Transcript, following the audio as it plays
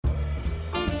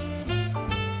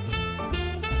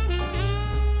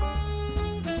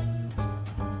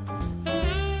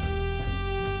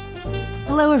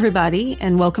Hello, everybody,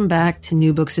 and welcome back to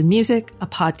New Books in Music, a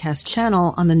podcast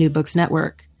channel on the New Books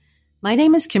Network. My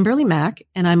name is Kimberly Mack,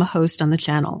 and I'm a host on the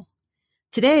channel.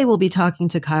 Today, we'll be talking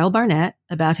to Kyle Barnett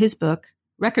about his book,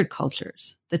 Record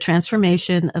Cultures, The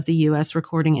Transformation of the U.S.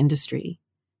 Recording Industry.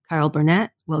 Kyle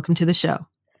Barnett, welcome to the show.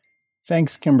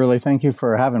 Thanks, Kimberly. Thank you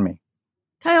for having me.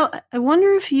 Kyle, I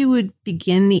wonder if you would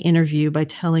begin the interview by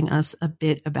telling us a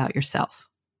bit about yourself.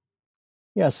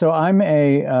 Yeah, so I'm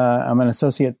an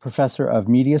associate professor of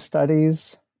media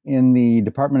studies in the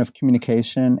Department of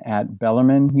Communication at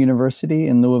Bellarmine University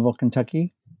in Louisville,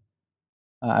 Kentucky.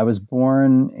 I was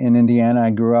born in Indiana. I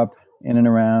grew up in and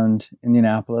around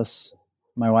Indianapolis.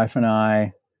 My wife and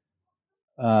I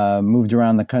moved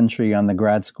around the country on the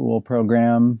grad school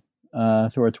program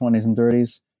through our 20s and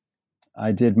 30s.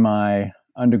 I did my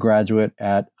undergraduate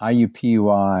at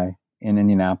IUPUI in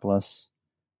Indianapolis.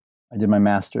 I did my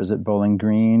master's at Bowling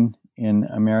Green in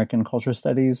American Culture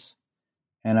Studies,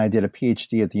 and I did a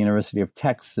PhD at the University of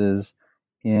Texas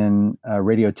in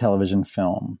radio, television,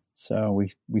 film. So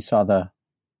we saw the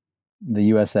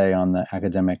USA on the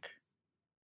academic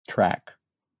track.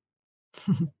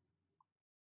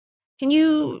 Can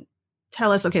you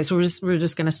tell us, okay, so we're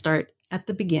just going to start at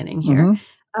the beginning here.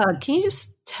 Mm-hmm. Can you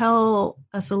just tell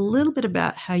us a little bit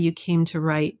about how you came to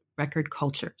write Record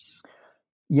Cultures?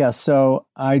 Yeah, so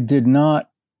I did not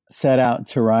set out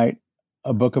to write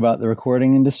a book about the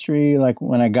recording industry. Like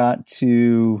when I got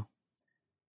to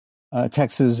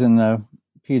Texas in the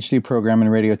PhD program in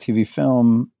radio, TV,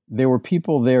 film, there were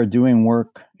people there doing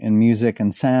work in music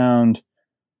and sound,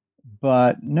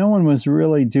 but no one was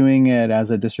really doing it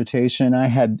as a dissertation. I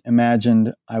had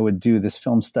imagined I would do this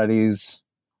film studies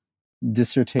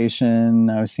dissertation.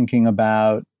 I was thinking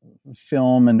about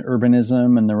film and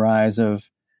urbanism and the rise of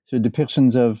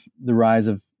depictions of the rise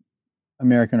of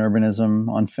American urbanism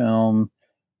on film.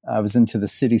 I was into the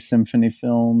city symphony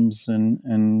films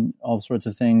and all sorts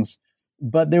of things.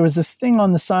 But there was this thing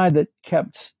on the side that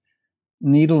kept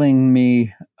needling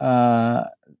me,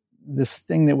 this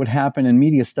thing that would happen in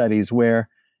media studies where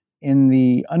in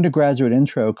the undergraduate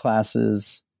intro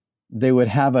classes, they would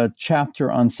have a chapter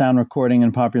on sound recording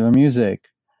and popular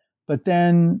music. But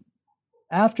then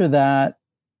after that,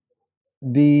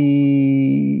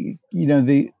 the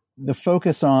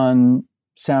focus on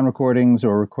sound recordings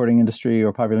or recording industry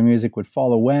or popular music would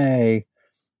fall away,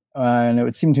 and it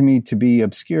would seem to me to be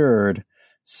obscured.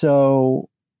 So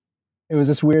it was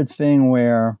this weird thing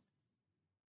where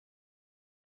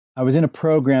I was in a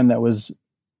program that was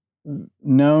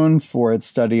known for its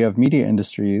study of media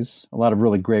industries. A lot of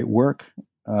really great work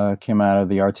came out of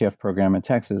the RTF program in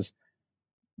Texas.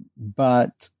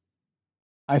 But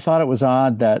I thought it was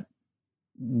odd that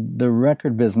the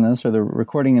record business or the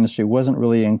recording industry wasn't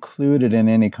really included in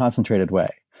any concentrated way.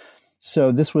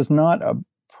 So this was not a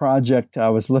project I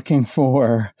was looking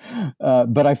for,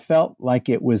 but I felt like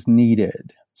it was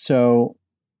needed. So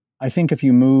I think if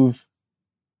you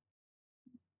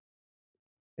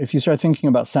start thinking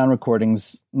about sound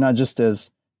recordings, not just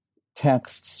as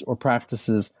texts or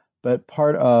practices, but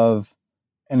part of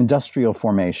an industrial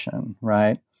formation,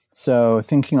 right? So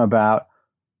thinking about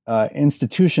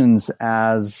institutions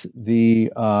as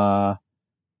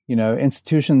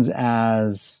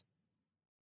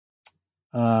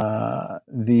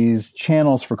these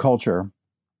channels for culture.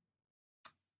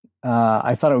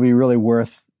 I thought it would be really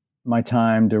worth my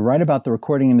time to write about the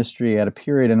recording industry at a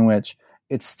period in which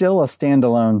it's still a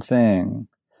standalone thing,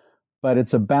 but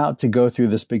it's about to go through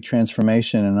this big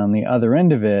transformation. And on the other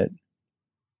end of it,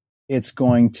 it's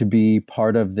going to be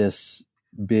part of this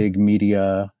big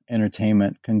media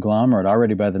entertainment conglomerate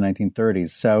already by the 1930s.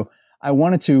 So I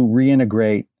wanted to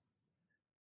reintegrate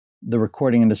the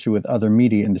recording industry with other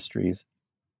media industries.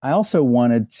 I also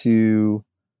wanted to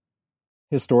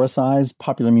historicize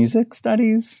popular music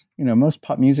studies. Most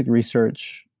pop music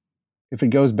research, if it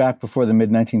goes back before the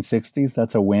mid-1960s,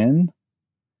 that's a win.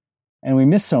 And we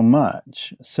miss so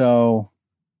much. So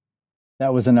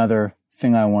that was another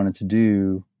thing I wanted to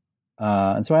do.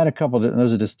 And so I had a couple,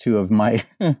 those are just two of my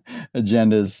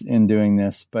agendas in doing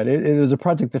this, but it was a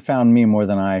project that found me more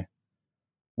than I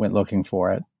went looking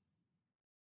for it.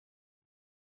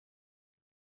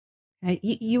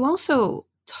 You also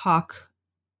talk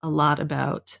a lot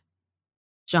about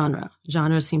genre.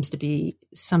 Genre seems to be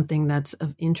something that's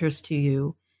of interest to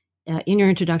you. In your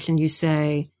introduction, you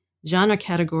say genre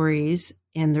categories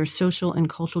and their social and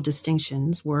cultural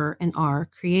distinctions were and are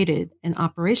created and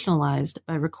operationalized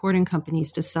by recording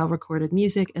companies to sell recorded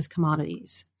music as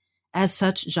commodities. As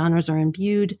such, genres are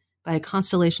imbued by a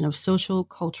constellation of social,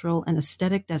 cultural, and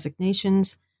aesthetic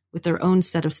designations with their own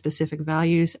set of specific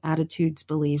values, attitudes,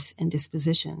 beliefs, and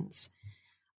dispositions.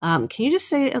 Can you just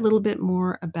say a little bit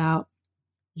more about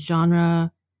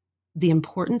genre, the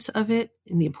importance of it,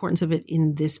 and the importance of it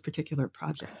in this particular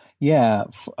project? Yeah,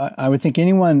 I would think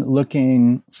anyone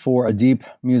looking for a deep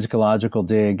musicological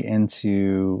dig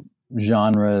into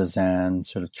genres and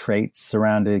sort of traits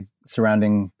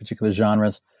surrounding particular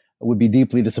genres would be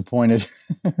deeply disappointed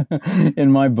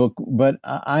in my book. But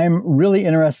I'm really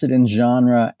interested in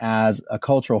genre as a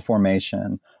cultural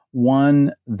formation,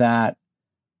 one that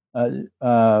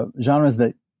genres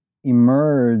that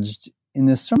emerged in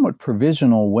this somewhat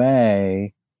provisional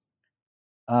way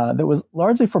that was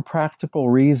largely for practical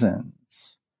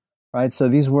reasons, right? So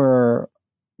these were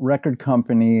record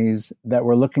companies that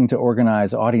were looking to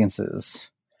organize audiences,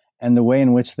 and the way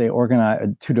in which they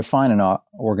to define and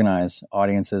organize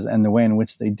audiences, and the way in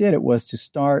which they did it was to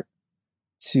start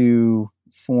to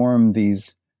form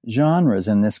these genres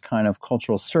in this kind of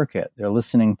cultural circuit. They're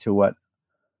listening to what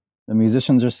the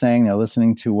musicians are saying. They're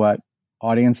listening to what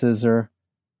audiences are,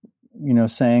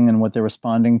 saying and what they're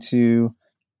responding to.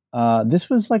 This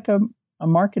was like a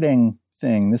marketing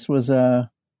thing. This was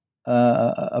a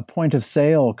point of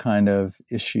sale kind of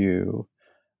issue.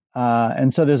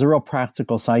 And so there's a real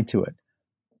practical side to it.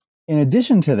 In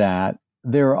addition to that,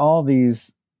 there are all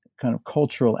these kind of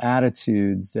cultural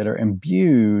attitudes that are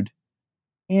imbued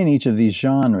in each of these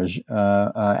genres,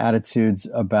 attitudes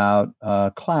about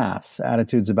class,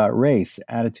 attitudes about race,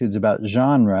 attitudes about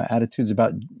genre, attitudes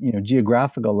about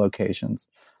geographical locations.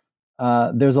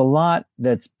 There's a lot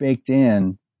that's baked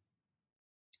in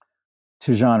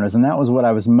to genres, and that was what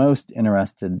I was most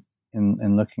interested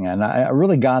in looking at. And I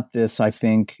really got this. I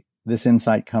think this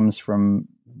insight comes from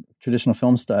traditional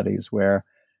film studies, where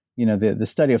the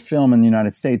study of film in the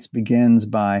United States begins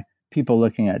by people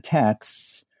looking at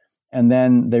texts, and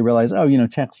then they realize,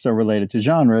 texts are related to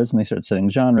genres, and they start studying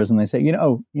genres, and they say,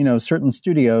 certain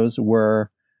studios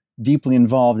were deeply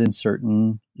involved in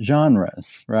certain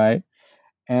genres, right?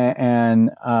 And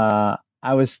I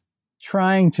was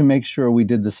trying to make sure we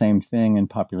did the same thing in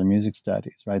popular music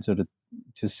studies, right? So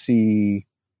to see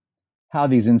how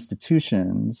these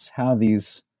institutions, how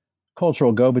these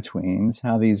cultural go-betweens,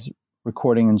 how these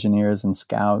recording engineers and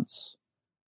scouts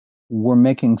were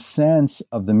making sense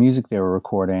of the music they were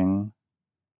recording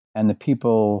and the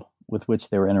people with which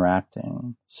they were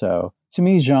interacting. So to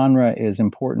me, genre is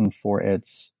important for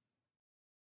its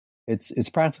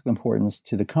practical importance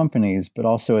to the companies, but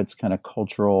also its kind of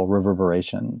cultural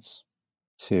reverberations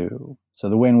too. So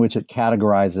the way in which it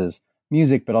categorizes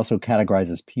music, but also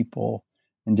categorizes people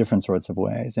in different sorts of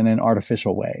ways and in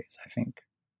artificial ways, I think.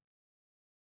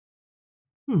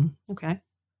 Okay.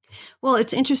 Well,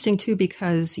 it's interesting too,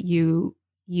 because you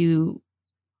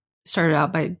started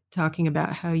out by talking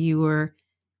about how you were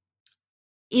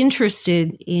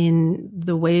interested in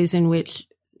the ways in which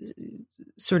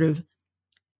sort of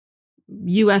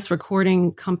U.S.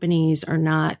 recording companies are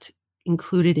not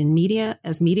included in media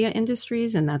as media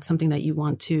industries, and that's something that you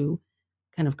want to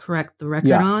kind of correct the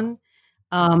record on.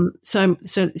 So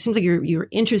it seems like you're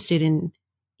interested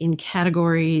in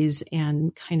categories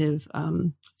and kind of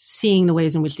seeing the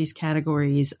ways in which these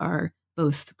categories are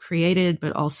both created,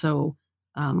 but also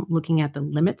looking at the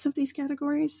limits of these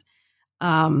categories.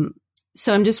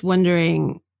 So I'm just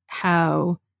wondering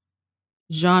how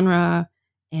genre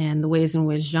and the ways in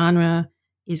which genre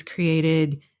is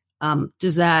created,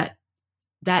 does that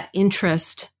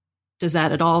interest, does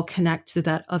that at all connect to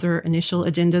that other initial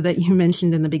agenda that you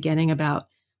mentioned in the beginning about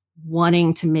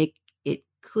wanting to make it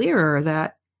clearer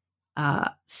that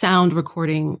sound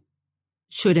recording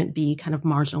shouldn't be kind of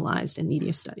marginalized in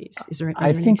media studies? Is there?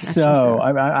 I think so.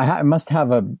 I must have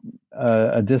a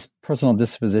personal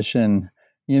disposition,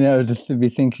 to be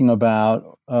thinking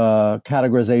about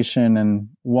categorization and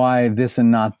why this and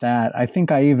not that. I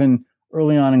think I even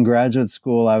early on in graduate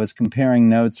school, I was comparing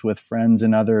notes with friends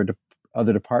in other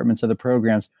departments, other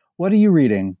programs. What are you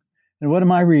reading? And what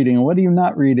am I reading? And what are you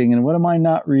not reading? And what am I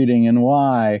not reading? And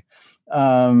why?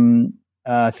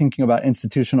 Thinking about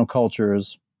institutional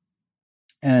cultures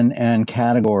and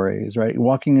categories, right?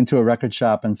 Walking into a record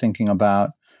shop and thinking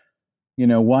about,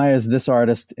 why is this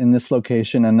artist in this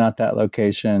location and not that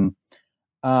location?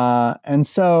 And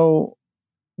so,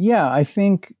 yeah, I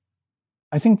think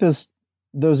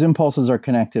those impulses are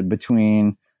connected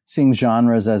between seeing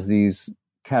genres as these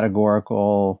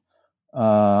categorical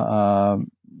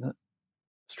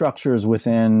structures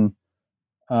within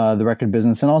the record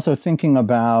business, and also thinking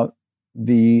about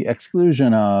the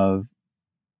exclusion of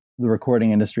the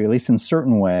recording industry, at least in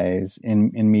certain ways,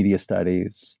 in media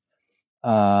studies.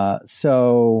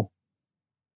 So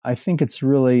I think it's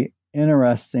really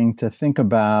interesting to think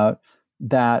about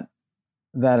that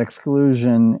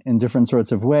exclusion in different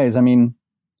sorts of ways. I mean,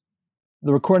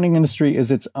 the recording industry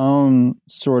is its own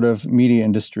sort of media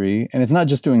industry, and it's not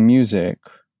just doing music.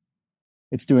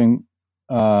 It's doing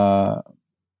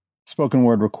spoken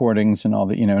word recordings and all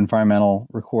the, environmental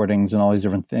recordings and all these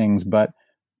different things. But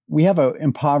we have an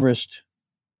impoverished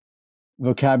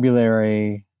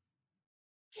vocabulary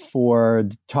for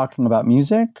talking about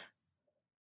music.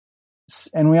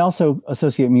 And we also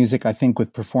associate music, I think,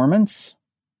 with performance,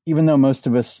 even though most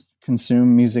of us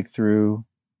consume music through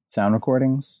sound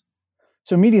recordings.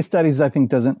 So media studies, I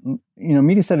think,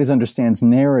 media studies understands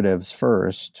narratives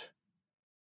first.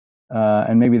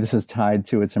 And maybe this is tied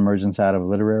to its emergence out of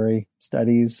literary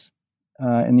studies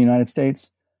in the United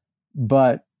States.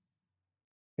 But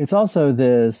it's also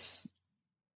this,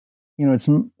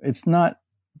 it's not,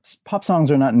 pop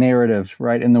songs are not narrative,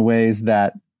 right, in the ways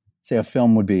that, say, a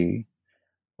film would be,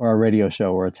 or a radio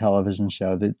show or a television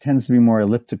show. That tends to be more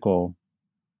elliptical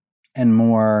and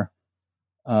more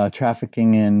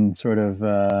trafficking in sort of,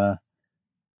 or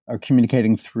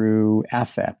communicating through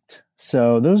affect.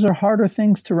 So those are harder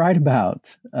things to write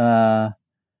about. And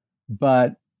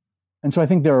so I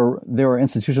think there are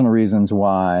institutional reasons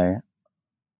why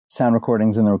sound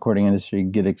recordings in the recording industry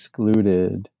get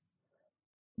excluded,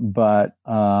 but,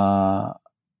 and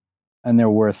they're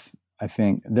worth, I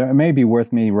think, it may be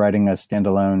worth me writing a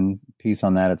standalone piece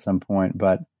on that at some point,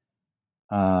 but,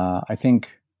 I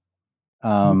think,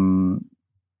 I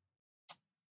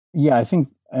think,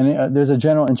 and there's a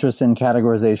general interest in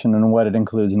categorization and what it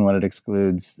includes and what it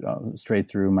excludes straight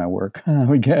through my work, I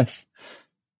would guess.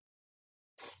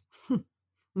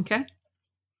 Okay.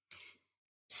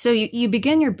 So you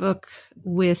begin your book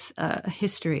with a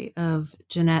history of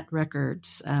Gennett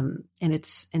Records, and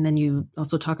then you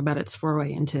also talk about its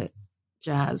foray into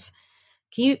jazz.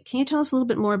 Can you tell us a little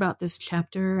bit more about this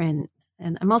chapter? And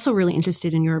I'm also really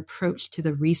interested in your approach to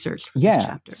the research for this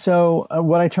chapter. So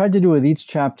what I tried to do with each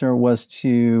chapter was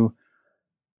to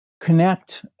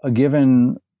connect a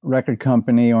given record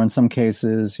company, or in some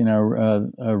cases,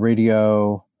 a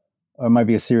radio, or it might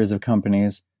be a series of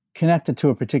companies, connect it to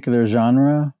a particular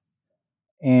genre,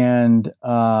 and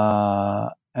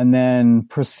then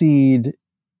proceed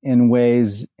in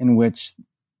ways in which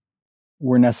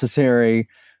were necessary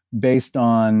based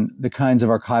on the kinds of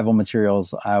archival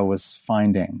materials I was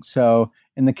finding. So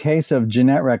in the case of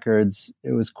Gennett Records,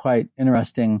 it was quite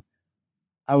interesting.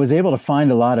 I was able to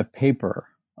find a lot of paper,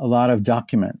 a lot of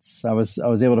documents. I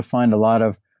was able to find a lot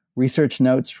of research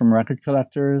notes from record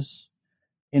collectors,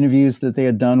 interviews that they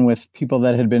had done with people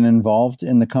that had been involved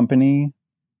in the company,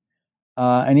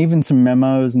 and even some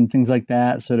memos and things like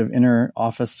that, sort of inner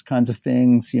office kinds of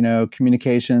things,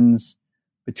 communications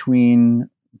between,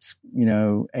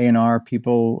 A&R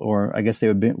people, or I guess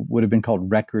they would have been called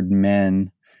record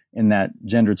men in that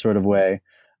gendered sort of way.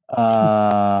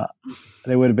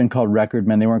 They would have been called record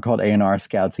men. They weren't called A&R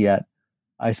scouts yet.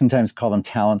 I sometimes call them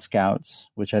talent scouts,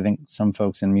 which I think some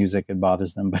folks in music, it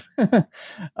bothers them. But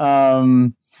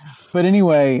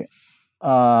anyway,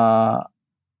 so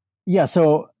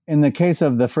in the case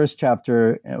of the first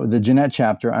chapter, the Gennett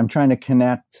chapter, I'm trying to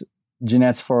connect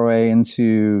Gennett's foray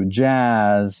into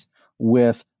jazz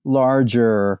with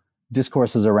larger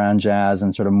discourses around jazz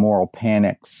and sort of moral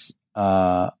panics,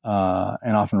 and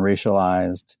often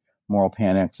racialized moral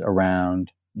panics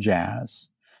around jazz.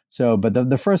 So, but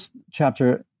the first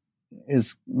chapter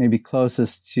is maybe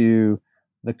closest to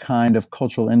the kind of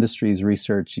cultural industries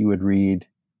research you would read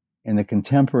in the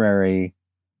contemporary,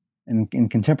 in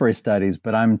contemporary studies,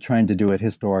 but I'm trying to do it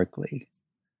historically,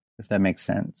 if that makes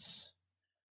sense.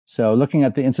 So looking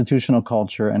at the institutional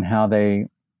culture and how they,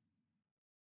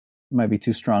 might be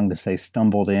too strong to say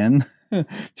stumbled in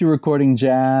to recording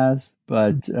jazz,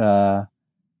 but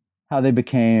how they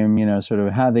became, sort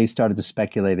of how they started to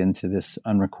speculate into this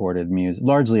unrecorded music,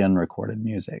 largely unrecorded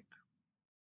music,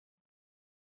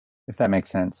 if that makes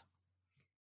sense.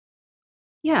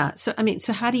 Yeah. So,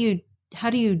 so how do you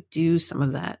do some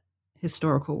of that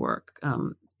historical work?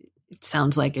 It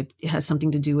sounds like it has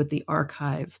something to do with the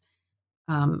archive.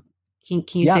 Can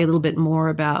you say a little bit more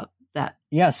about that?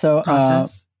 Yeah. So,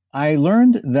 process? I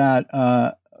learned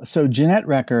that, so Gennett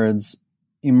Records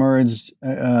emerged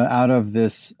out of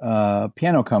this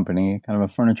piano company, kind of a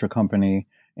furniture company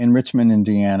in Richmond,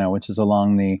 Indiana, which is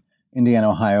along the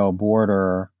Indiana-Ohio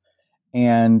border.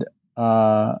 And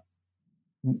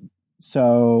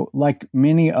so like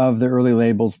many of the early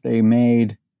labels, they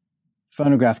made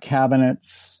phonograph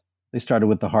cabinets. They started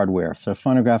with the hardware. So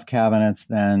phonograph cabinets,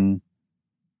 then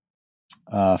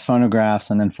phonographs,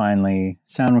 and then finally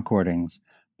sound recordings.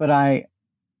 But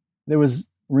there was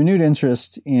renewed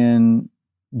interest in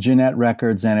Gennett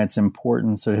Records and its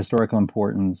importance, or historical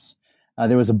importance,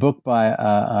 There was a book by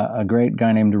a great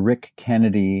guy named Rick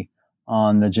Kennedy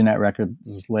on the Jeanette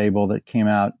Records label that came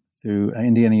out through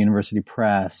Indiana University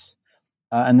Press.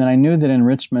 And then I knew that in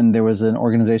Richmond, there was an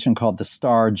organization called the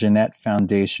Star Jeanette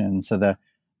Foundation. So the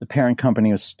parent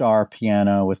company was Star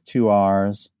Piano with 2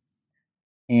 R's.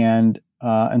 And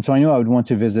so I knew I would want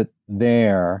to visit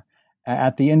there.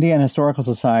 At the Indiana Historical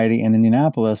Society in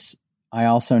Indianapolis, I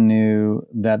also knew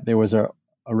that there was a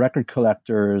record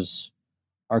collector's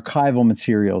archival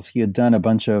materials. He had done a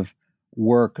bunch of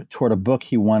work toward a book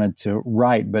he wanted to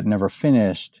write but never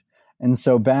finished. And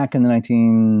so back in the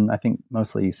I think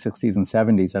mostly 60s and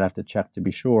 70s, I'd have to check to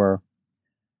be sure,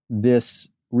 this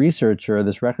researcher,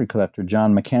 this record collector,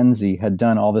 John Mackenzie, had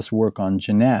done all this work on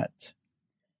Jeanette.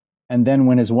 And then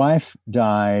when his wife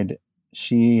died,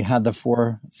 she had the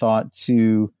forethought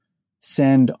to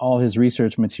send all his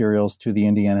research materials to the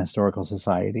Indiana Historical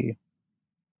Society.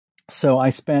 So I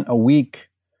spent a week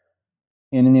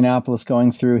in Indianapolis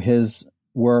going through his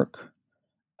work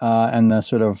and the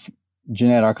sort of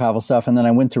Jeanette archival stuff. And then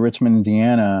I went to Richmond,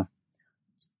 Indiana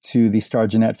to the Star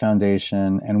Jeanette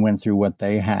Foundation and went through what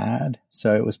they had.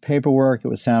 So it was paperwork, it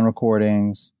was sound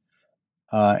recordings.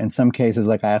 In some cases,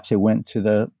 like I actually went to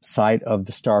the site of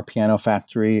the Star Piano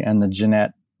Factory and the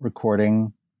Jeanette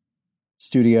recording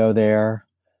studio there.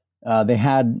 They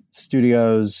had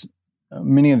studios.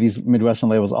 Many of these Midwestern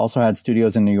labels also had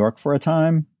studios in New York for a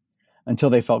time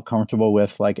until they felt comfortable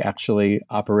with like actually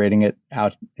operating it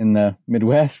out in the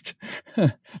Midwest.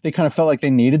 They kind of felt like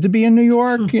they needed to be in New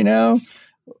York, you know,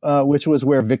 which was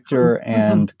where Victor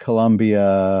and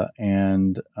Columbia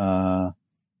and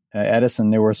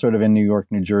Edison, they were sort of in New York,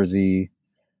 New Jersey,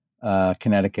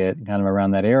 Connecticut, kind of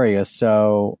around that area.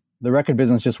 So the record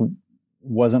business just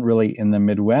wasn't really in the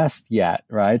Midwest yet,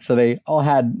 right? So they all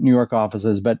had New York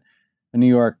offices, but the New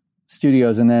York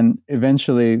studios, and then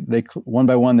eventually they one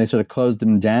by one they sort of closed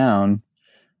them down,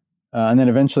 and then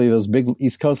eventually those big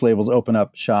East Coast labels open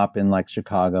up shop in like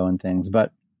Chicago and things.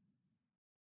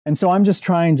 And so I'm just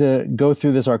trying to go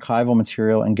through this archival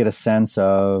material and get a sense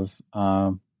of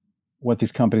what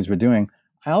these companies were doing.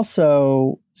 I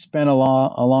also spent a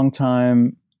long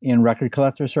time in record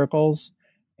collector circles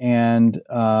and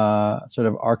sort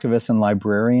of archivist and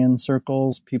librarian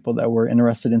circles, people that were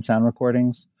interested in sound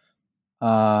recordings.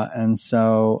 And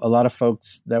so a lot of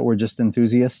folks that were just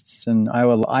enthusiasts, and I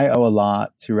owe a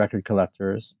lot to record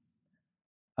collectors.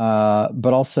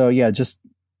 But also, yeah, just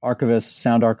archivists,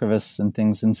 sound archivists and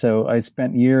things. And so I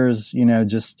spent years, you know,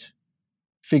 just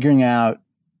figuring out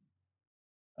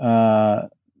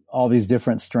all these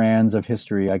different strands of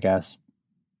history, I guess.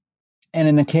 And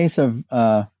in the case of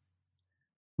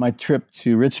my trip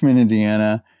to Richmond,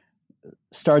 Indiana,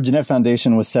 Star Jeanette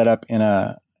Foundation was set up in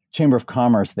a Chamber of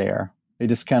Commerce there. They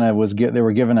just kind of they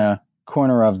were given a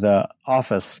corner of the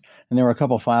office, and there were a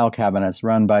couple file cabinets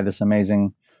run by this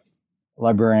amazing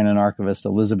librarian and archivist,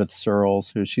 Elizabeth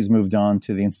Searles, who she's moved on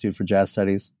to the Institute for Jazz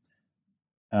Studies.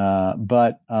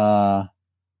 But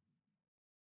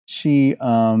she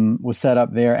was set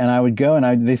up there, and I would go,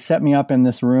 and they set me up in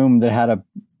this room that had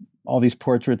all these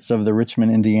portraits of the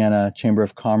Richmond, Indiana Chamber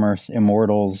of Commerce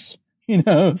immortals, you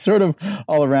know, sort of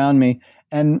all around me.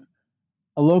 And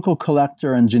a local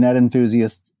collector and Jeanette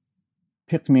enthusiast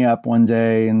picked me up one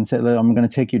day and said, I'm going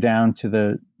to take you down to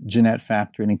the Jeanette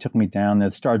factory. And he took me down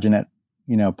the Star Jeanette,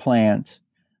 you know, plant,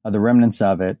 the remnants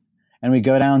of it. And we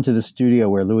go down to the studio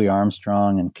where Louis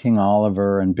Armstrong and King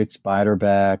Oliver and Bix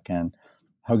Beiderbecke and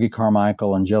Hoagie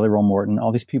Carmichael and Jelly Roll Morton,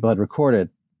 all these people had recorded.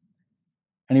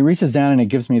 And he reaches down and he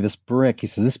gives me this brick. He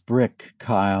says, this brick,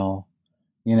 Kyle,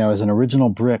 you know, is an original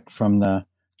brick from the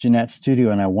Jeanette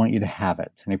studio, and I want you to have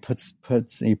it. And he puts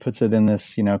it in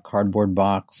this, you know, cardboard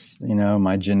box, you know,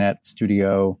 my Jeanette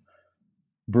studio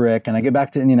brick. And I get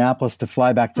back to Indianapolis to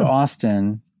fly back to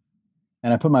Austin,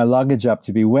 and I put my luggage up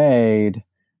to be weighed,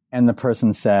 and the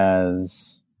person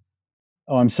says,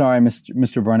 "Oh, I'm sorry,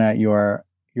 Mr. Barnett, your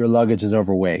luggage is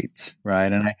overweight,"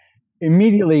 right? And I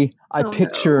immediately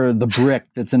picture the brick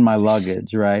that's in my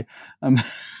luggage, right?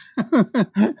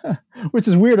 Which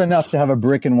is weird enough to have a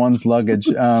brick in one's luggage.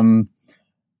 But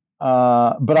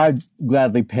I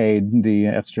gladly paid the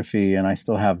extra fee, and I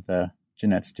still have the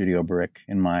Jeanette studio brick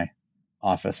in my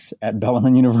office at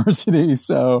Bellarmine University.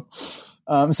 So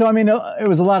I mean, it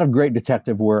was a lot of great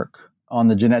detective work on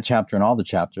the Jeanette chapter and all the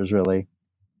chapters, really.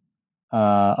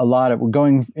 A lot of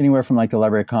going anywhere from like the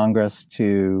Library of Congress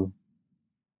to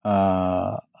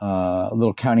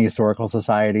little county historical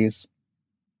societies.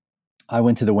 I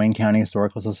went to the Wayne County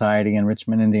Historical Society in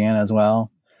Richmond, Indiana as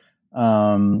well,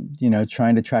 you know,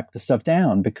 trying to track the stuff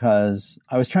down because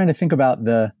I was trying to think about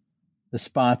the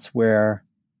spots where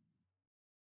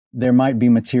there might be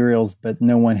materials that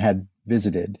no one had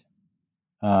visited,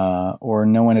 or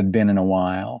no one had been in a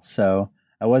while. So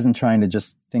I wasn't trying to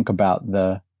just think about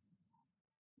the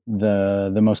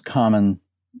most common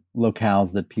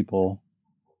locales that people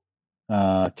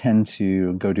tend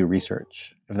to go do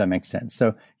research, if that makes sense.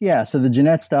 So yeah, so the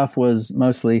Jeannette stuff was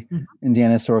mostly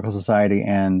Indiana Historical Society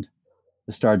and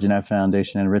the Star Jeannette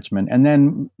Foundation in Richmond. And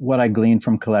then what I gleaned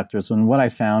from collectors and what I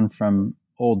found from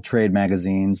old trade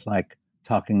magazines like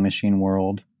Talking Machine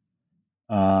World.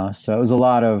 So it was a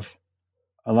lot of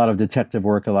detective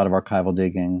work, a lot of archival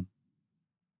digging.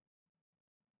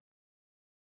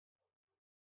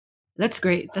 That's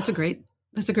great. That's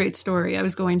a great story. I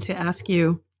was going to ask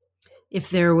you if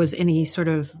there was any sort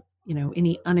of,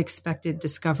 any unexpected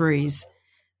discoveries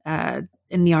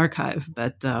in the archive,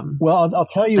 but well, I'll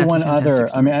tell you one other.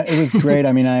 Story. I mean, it was great.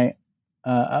 I mean,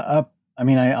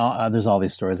 there's all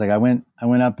these stories. Like I went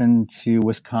up into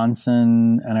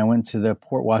Wisconsin, and I went to the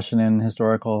Port Washington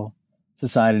Historical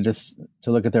Society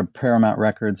to look at their Paramount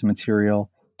Records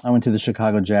material. I went to the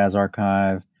Chicago Jazz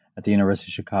Archive at the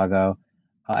University of Chicago.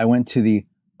 I went to the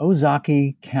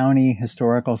Ozaukee County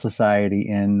Historical Society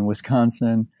in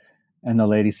Wisconsin, and the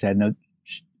lady said, "No,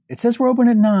 it says we're open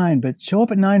at 9, but show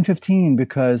up at 9:15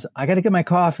 because I got to get my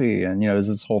coffee." And, there's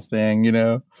this whole thing,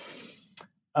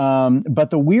 But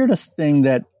the weirdest thing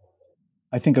that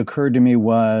I think occurred to me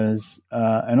was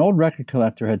an old record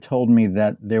collector had told me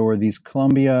that there were these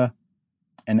Columbia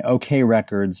and OK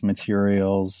Records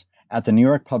materials at the New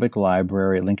York Public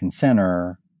Library at Lincoln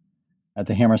Center, at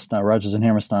the Rodgers and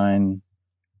Hammerstein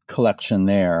collection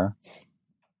there,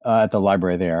 at the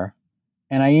library there.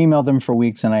 And I emailed them for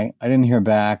weeks, and I didn't hear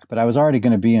back, but I was already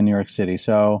going to be in New York City.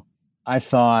 So I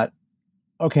thought,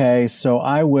 okay, so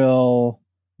I will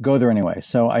go there anyway.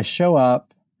 So I show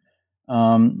up.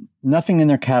 Nothing in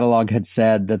their catalog had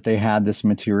said that they had this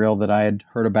material that I had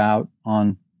heard about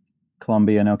on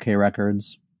Columbia and OK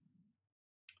Records.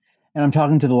 And I'm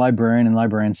talking to the librarian, and the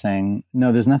librarian saying,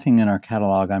 "No, there's nothing in our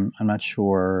catalog. I'm not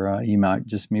sure. You might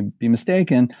just be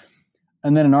mistaken."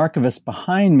 And then an archivist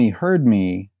behind me heard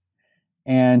me,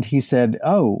 and he said,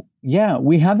 "Oh, yeah,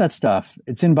 we have that stuff.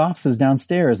 It's in boxes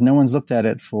downstairs. No one's looked at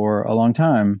it for a long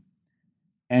time."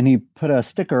 And he put a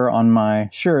sticker on my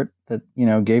shirt that,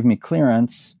 gave me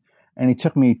clearance. And he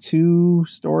took me 2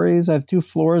 stories. I have 2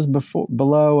 floors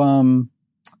below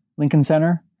Lincoln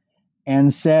Center,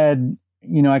 and said,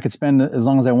 I could spend as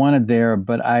long as I wanted there,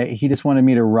 but he just wanted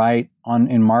me to write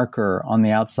in marker on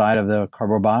the outside of the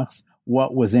cardboard box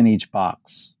what was in each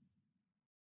box.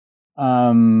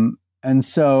 And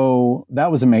so that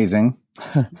was amazing.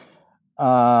 The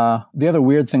other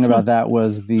weird thing about that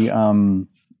was the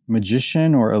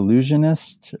magician or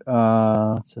illusionist.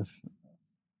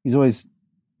 He's always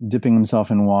dipping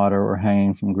himself in water or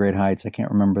hanging from great heights. I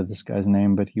can't remember this guy's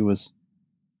name, but he was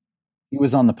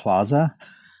on the plaza.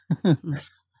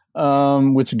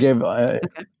 Which gave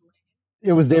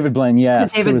it was David Blaine.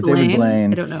 Yes, it was David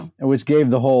Blaine. I don't know. Which gave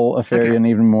the whole affair an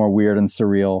even more weird and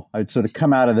surreal. I'd sort of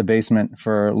come out of the basement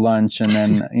for lunch, and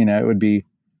then it would be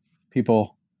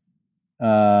people,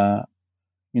 giving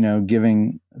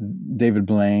David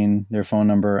Blaine their phone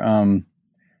number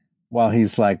while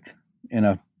he's like in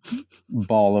a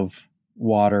ball of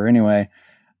water. Anyway.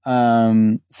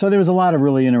 So there was a lot of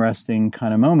really interesting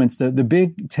kind of moments. The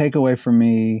big takeaway for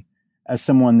me as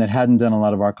someone that hadn't done a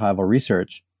lot of archival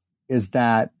research is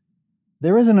that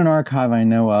there isn't an archive I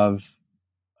know of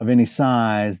any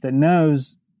size that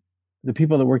knows the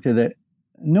people that worked at it.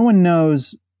 No one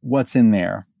knows what's in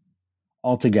there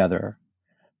altogether,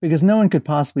 because no one could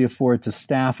possibly afford to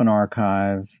staff an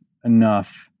archive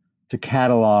enough to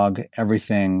catalog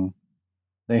everything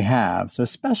they have. So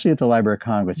especially at the Library of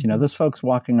Congress, those folks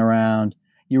walking around,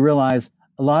 you realize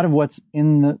a lot of what's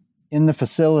in the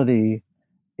facility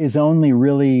is only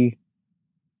really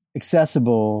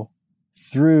accessible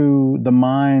through the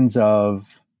minds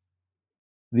of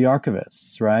the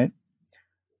archivists, right?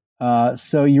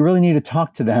 So you really need to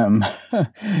talk to them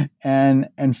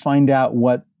and find out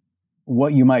what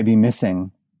you might be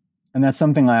missing. And that's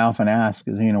something I often ask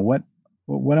is,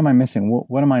 what am I missing?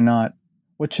 What am I not?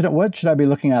 What should I be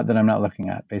looking at that I'm not looking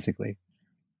at, basically,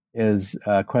 is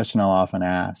a question I'll often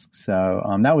ask. So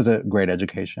that was a great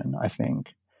education, I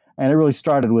think. And it really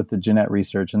started with the Jeannette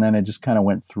research, and then it just kind of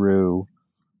went through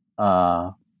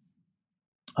the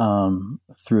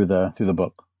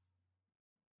book.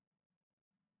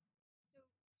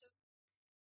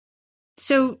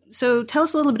 So tell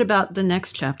us a little bit about the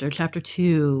next chapter, chapter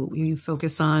 2. You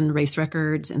focus on race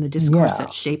records and the discourse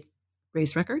that shaped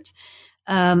race records.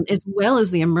 as well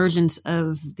as the emergence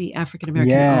of the African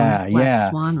American owned Black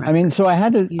Swan Records. I mean, so I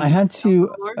had to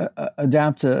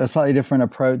adapt a slightly different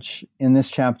approach in this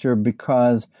chapter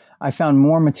because I found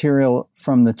more material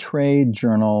from the trade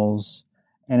journals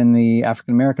and in the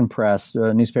African American press,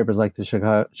 newspapers like the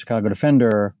Chicago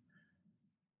Defender,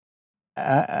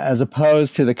 as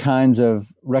opposed to the kinds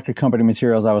of record company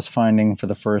materials I was finding for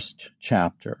the first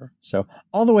chapter. So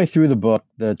all the way through the book,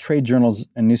 the trade journals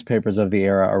and newspapers of the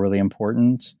era are really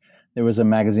important. There was a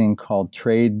magazine called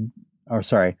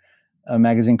a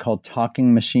magazine called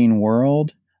Talking Machine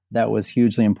World that was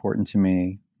hugely important to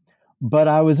me. But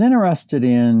I was interested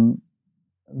in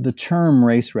the term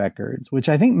race records, which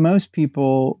I think most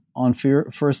people on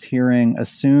first hearing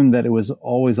assume that it was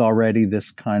always already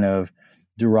this kind of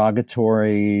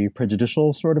derogatory,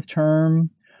 prejudicial sort of term,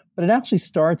 but it actually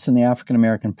starts in the African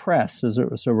American press.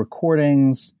 So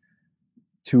recordings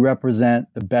to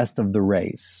represent the best of the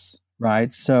race,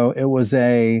 right? So it was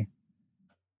a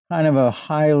kind of a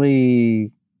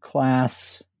highly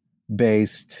class-based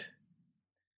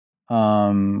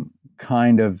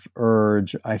kind of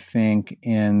urge, I think,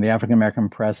 in the African American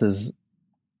press's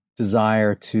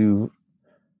desire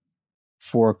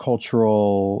for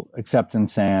cultural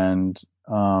acceptance and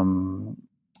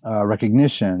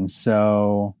recognition.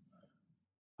 So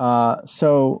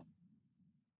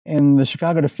in the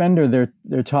Chicago Defender,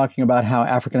 they're talking about how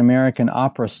African American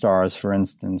opera stars, for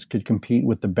instance, could compete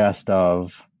with the best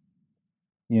of,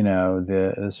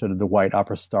 the sort of the white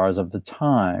opera stars of the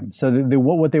time. So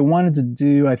what they wanted to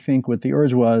do, I think, what the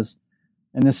urge was,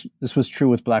 and this was true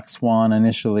with Black Swan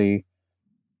initially,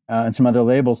 and some other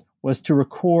labels, was to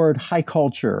record high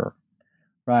culture.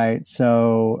 Right.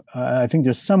 So I think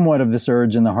there's somewhat of this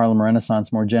urge in the Harlem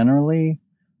Renaissance more generally,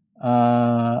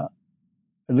 at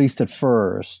least at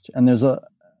first. And there's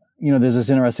this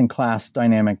interesting class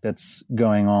dynamic that's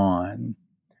going on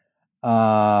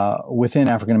within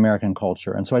African American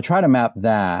culture. And so I try to map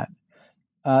that.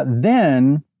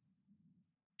 Then,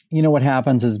 what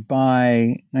happens is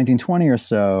by 1920 or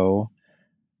so,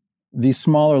 these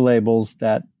smaller labels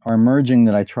that are emerging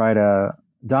that I try to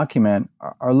document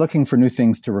are looking for new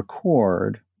things to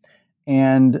record.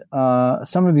 And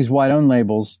some of these white-owned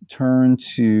labels turn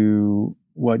to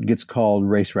what gets called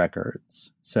race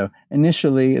records. So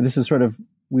initially, this is sort of,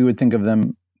 we would think of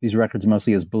these records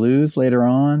mostly as blues later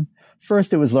on.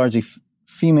 First, it was largely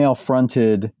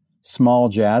female-fronted small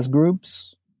jazz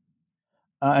groups.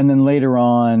 And then later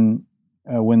on,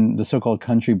 when the so-called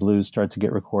country blues start to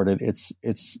get recorded,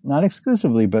 it's not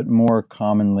exclusively, but more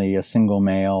commonly a single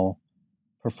male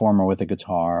performer with a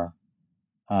guitar.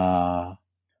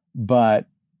 But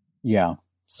yeah,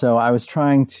 so I was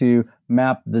trying to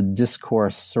map the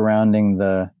discourse surrounding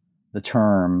the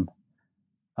term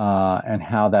and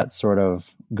how that sort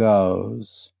of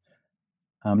goes.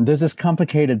 There's this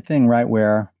complicated thing, right,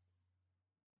 where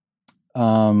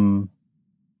some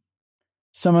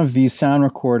of these sound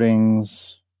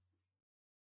recordings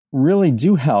really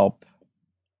do help.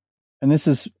 And this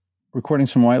is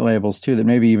recordings from white labels too that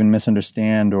maybe even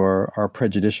misunderstand or are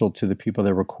prejudicial to the people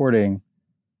they're recording.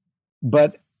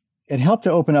 But it helped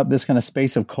to open up this kind of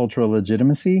space of cultural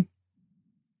legitimacy.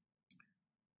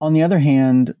 On the other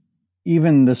hand,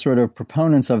 even the sort of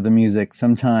proponents of the music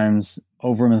sometimes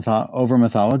over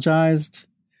mythologized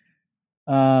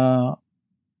the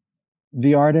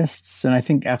artists. And I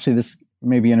think actually this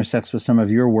maybe intersects with some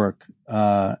of your work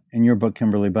in your book,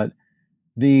 Kimberly, but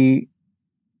there's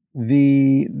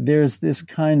this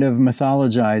kind of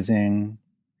mythologizing,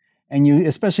 and you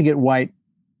especially get white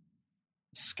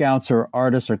scouts or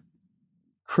artists or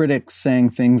critics saying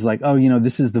things like, oh,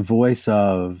 this is the voice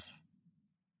of,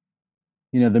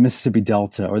 the Mississippi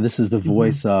Delta, or this is the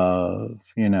voice of,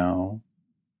 And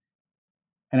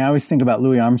I always think about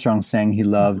Louis Armstrong saying he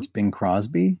loved Bing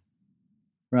Crosby,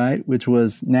 right? Which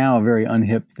was now a very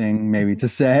unhip thing maybe to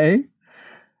say.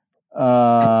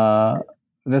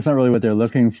 That's not really what they're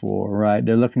looking for, right?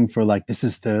 They're looking for like, this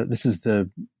is the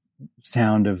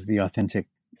sound of the authentic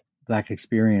Black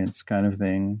experience kind of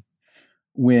thing.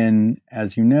 When,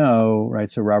 as you know,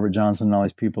 right, so Robert Johnson and all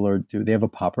these people they have a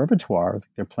pop repertoire.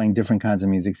 They're playing different kinds of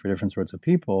music for different sorts of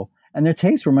people, and their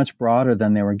tastes were much broader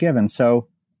than they were given. So,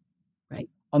 right,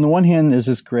 on the one hand, there's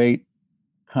this great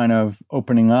kind of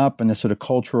opening up and this sort of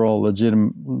cultural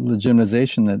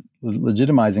legitimizing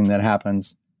that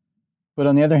happens. But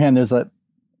on the other hand, there's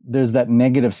that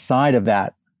negative side of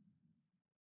that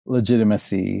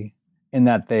legitimacy in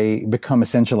that they become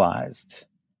essentialized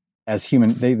as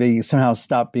human. They somehow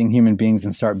stop being human beings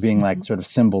and start being like sort of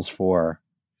symbols for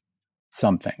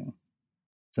something.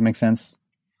 Does that make sense?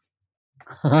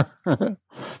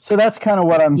 So that's kind of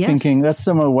what I'm Yes. thinking. That's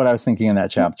some of what I was thinking in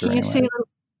that chapter. Can you say a little?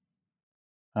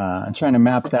 I'm trying to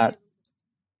map that.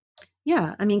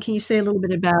 Yeah, I mean, can you say a little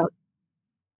bit about?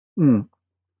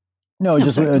 No,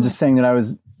 just saying that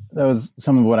was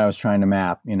some of what I was trying to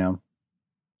map.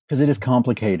 Because it is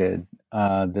complicated.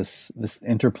 This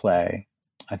interplay,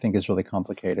 I think, is really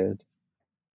complicated.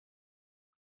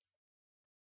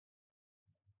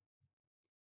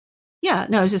 Yeah,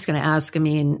 no, I was just going to ask. I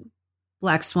mean,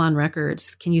 Black Swan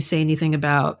Records. Can you say anything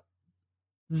about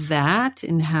that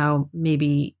and how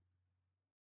maybe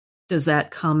does that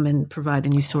come and provide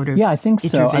any sort of I think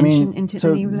so. intervention into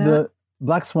any of that? The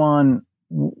Black Swan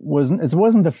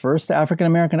wasn't the first African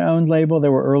American owned label.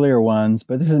 There were earlier ones,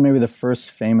 but this is maybe the first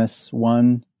famous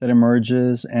one that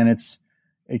emerges, and it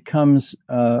comes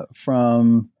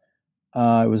from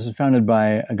it was founded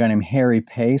by a guy named Harry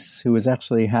Pace, who has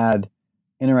actually had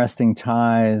interesting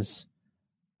ties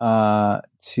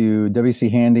to W.C.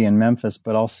 Handy in Memphis,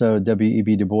 but also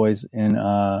W.E.B. Du Bois in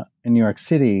New York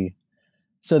City.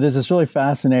 So there's this really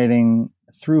fascinating,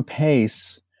 through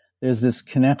Pace, there's this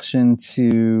connection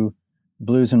to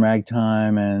blues and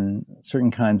ragtime and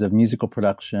certain kinds of musical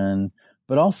production,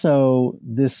 but also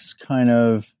this kind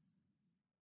of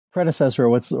predecessor or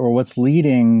what's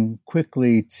leading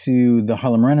quickly to the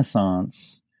Harlem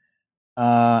Renaissance.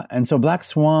 And so Black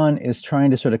Swan is trying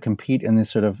to sort of compete in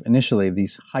this sort of, initially,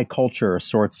 these high culture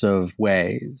sorts of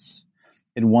ways.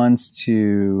 It wants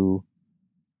to,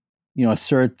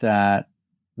 assert that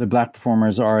the Black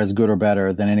performers are as good or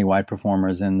better than any white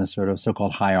performers in the sort of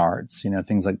so-called high arts,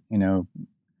 things like,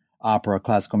 opera,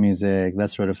 classical music, that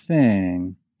sort of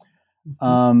thing.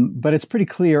 Mm-hmm. But it's pretty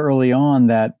clear early on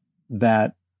that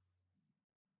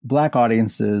Black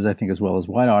audiences, I think, as well as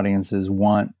white audiences,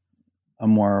 want a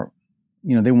more,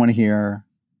 they want to hear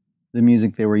the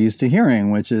music they were used to hearing,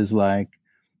 which is like,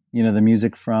 the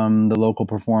music from the local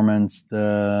performance,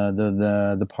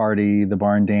 the party, the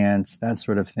barn dance, that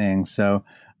sort of thing. So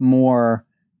more,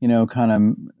 kind of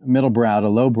middle brow to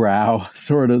low brow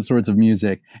sorts of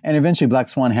music. And eventually Black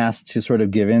Swan has to sort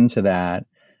of give in to that.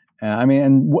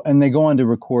 And they go on to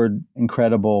record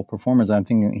incredible performers. I'm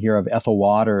thinking here of Ethel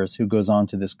Waters, who goes on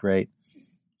to this great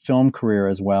film career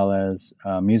as well as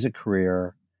music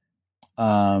career.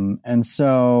 And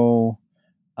so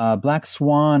Black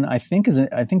Swan, I think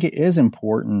it is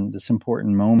important. This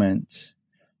important moment.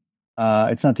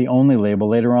 It's not the only label.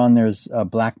 Later on, there's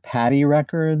Black Patty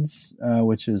Records,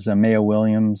 which is Maya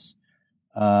Williams,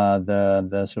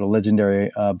 the sort of legendary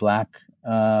Black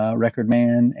record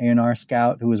man, A&R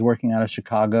scout, who was working out of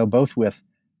Chicago, both with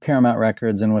Paramount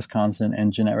Records in Wisconsin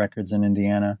and Jeanette Records in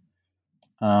Indiana.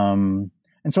 And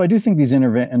so I do think these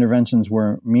interventions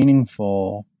were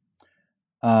meaningful,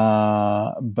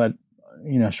 but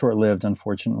short-lived,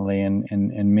 unfortunately,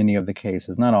 in many of the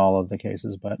cases. Not all of the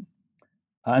cases, but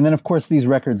and then of course these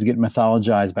records get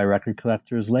mythologized by record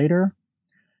collectors later.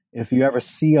 If you ever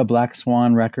see a Black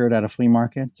Swan record at a flea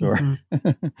market, or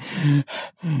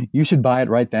you should buy it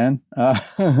right then.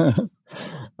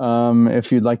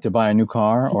 If you'd like to buy a new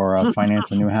car or finance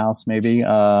a new house, maybe.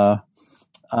 So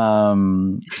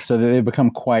they become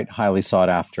quite highly sought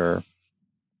after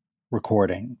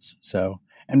recordings. So,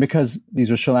 and because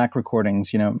these are shellac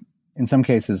recordings, in some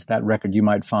cases that record you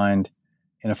might find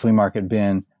in a flea market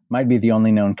bin might be the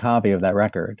only known copy of that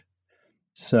record.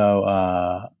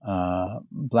 So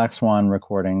Black Swan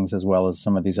recordings, as well as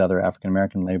some of these other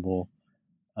African-American label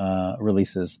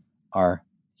releases, are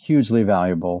hugely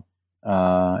valuable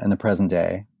in the present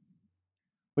day,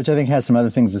 which I think has some other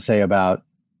things to say about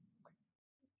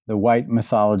the white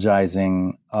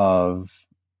mythologizing of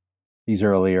these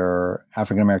earlier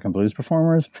African-American blues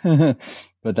performers.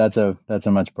 But that's a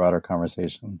much broader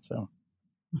conversation. So.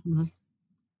 Mm-hmm.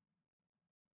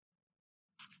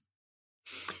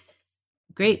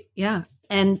 Great. Yeah.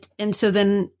 And so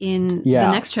then in the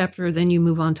next chapter, then you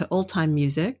move on to old time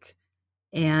music,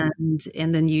 and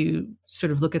then you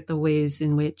sort of look at the ways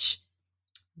in which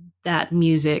that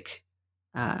music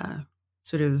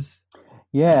sort of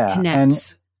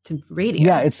connects to radio.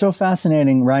 Yeah. It's so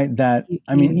fascinating, right? That,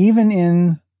 even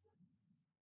in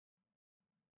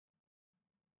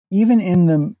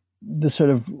the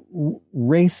sort of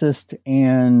racist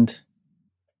and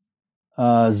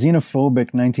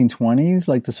xenophobic 1920s,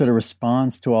 like the sort of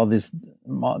response to all this,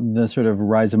 the sort of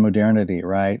rise of modernity,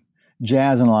 right?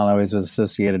 Jazz in a lot of ways was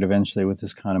associated eventually with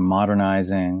this kind of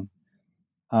modernizing.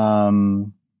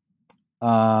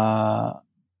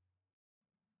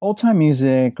 Old time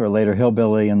music, or later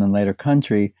hillbilly and then later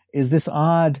country, is this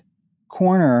odd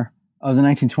corner of the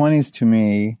 1920s to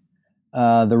me.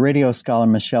 The radio scholar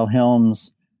Michelle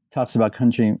Helms talks about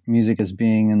country music as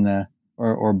being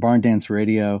or barn dance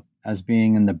radio as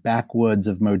being in the backwoods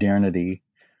of modernity,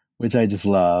 which I just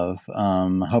love.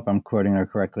 I hope I'm quoting her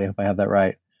correctly. I hope I have that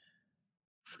right.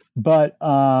 But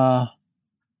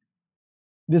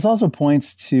this also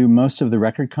points to most of the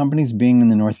record companies being in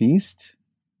the Northeast,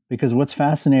 because what's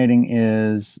fascinating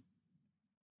is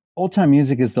old time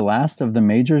music is the last of the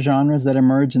major genres that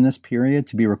emerge in this period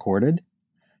to be recorded.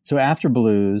 So after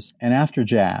blues and after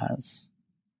jazz,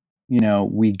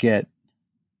 we get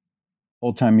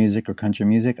old time music or country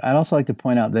music. I'd also like to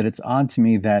point out that it's odd to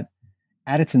me that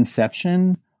at its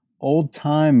inception, old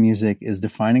time music is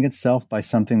defining itself by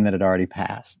something that had already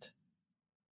passed,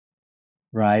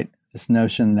 right? This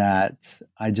notion that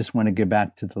I just want to get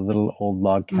back to the little old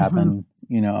log cabin,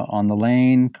 on the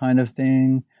lane kind of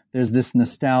thing. There's this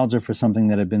nostalgia for something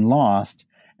that had been lost.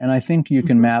 And I think you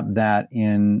can map that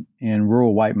in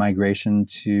rural white migration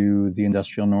to the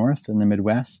industrial North and the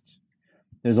Midwest.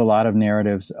 There's a lot of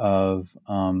narratives of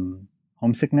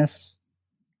homesickness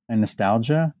and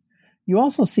nostalgia. You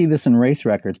also see this in race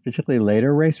records, particularly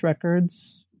later race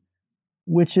records,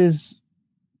 which is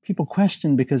people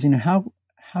question because,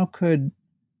 how could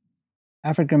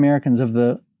African Americans of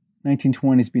the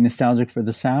 1920s be nostalgic for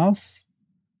the South?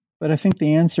 But I think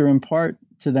the answer in part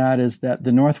to that is that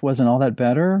the North wasn't all that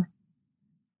better.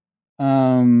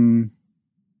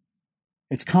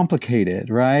 It's complicated,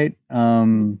 right?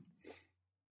 We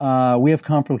have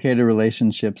complicated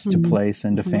relationships to place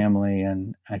and to family,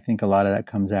 and I think a lot of that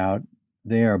comes out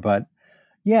there. But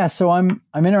yeah, so I'm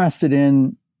interested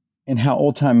in how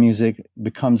old time music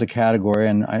becomes a category,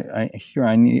 and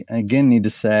I need to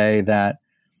say that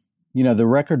the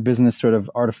record business sort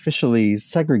of artificially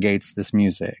segregates this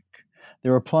music.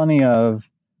 There are plenty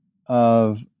of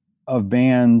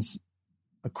bands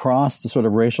across the sort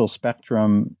of racial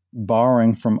spectrum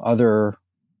borrowing from other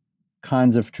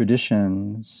kinds of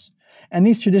traditions. And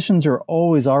these traditions are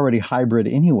always already hybrid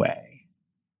anyway,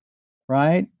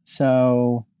 right?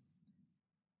 So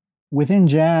within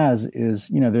jazz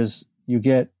is, you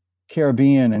get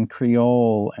Caribbean and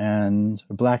Creole and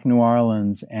Black New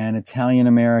Orleans and Italian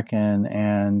American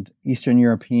and Eastern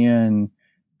European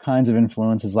kinds of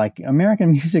influences. Like American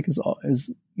music is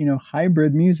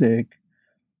hybrid music.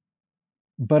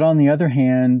 But on the other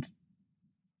hand,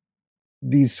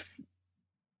 these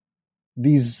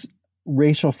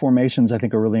racial formations, I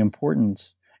think, are really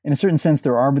important. In a certain sense,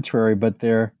 they're arbitrary, but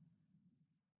they're,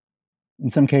 in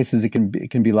some cases, it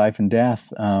can be life and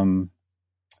death. So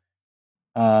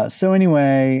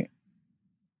anyway,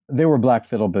 there were Black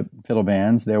fiddle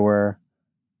bands. There were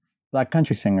Black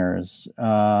country singers.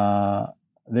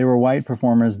 There were white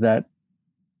performers that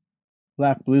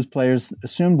Black blues players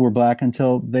assumed were Black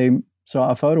until they saw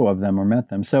a photo of them or met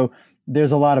them. So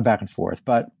there's a lot of back and forth.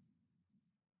 But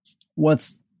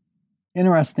what's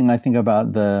interesting, I think,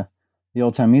 about the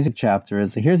old time music chapter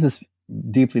is here's this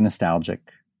deeply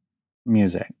nostalgic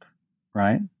music,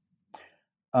 right?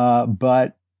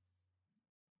 But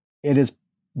it is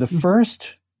the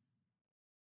first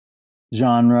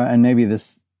genre, and maybe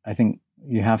this, I think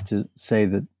you have to say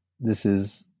that this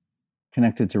is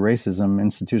connected to racism,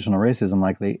 institutional racism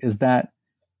likely, is that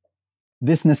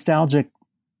this nostalgic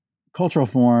cultural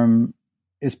form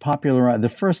is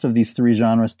the first of these three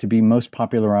genres to be most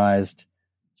popularized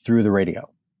through the radio,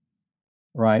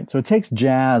 right? So it takes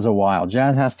jazz a while.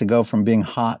 Jazz has to go from being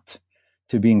hot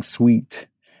to being sweet,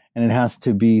 and it has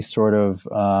to be sort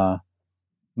of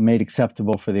made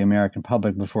acceptable for the American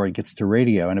public before it gets to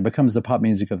radio, and it becomes the pop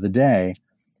music of the day.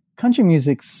 Country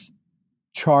music's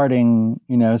charting,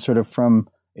 sort of from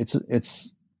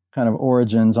its kind of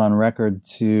origins on record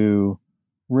to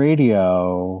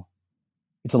radio,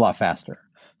 it's a lot faster.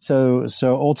 So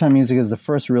old time music is the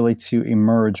first really to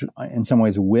emerge in some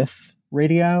ways with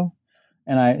radio.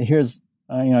 And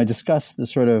I discussed the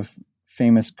sort of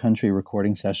famous country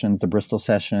recording sessions, the Bristol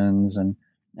sessions and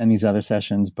these other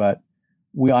sessions. But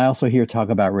I also hear talk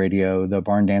about radio, the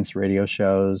barn dance radio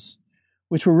shows,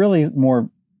 which were really more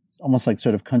almost like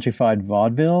sort of countryfied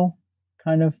vaudeville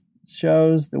kind of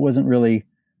shows. That wasn't really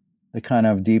the kind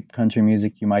of deep country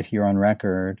music you might hear on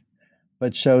record,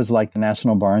 but shows like the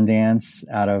National Barn Dance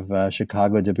out of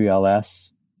Chicago,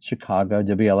 WLS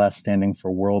standing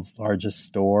for World's Largest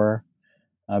Store,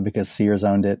 because Sears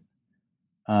owned it.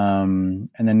 And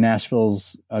then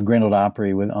Nashville's Grand Ole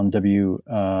Opry on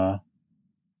WSM,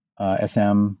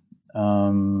 if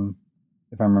I'm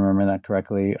remembering that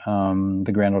correctly,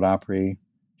 the Grand Ole Opry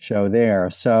show there.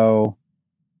 So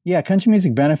yeah, country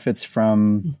music benefits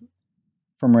from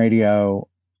radio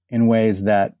in ways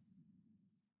that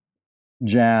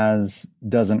jazz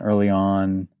doesn't early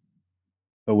on,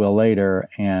 but will later.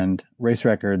 And race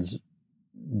records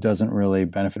doesn't really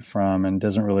benefit from and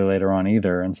doesn't really later on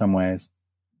either in some ways.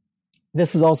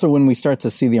 This is also when we start to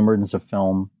see the emergence of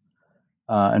film,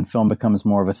 and film becomes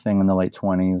more of a thing in the late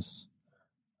 20s.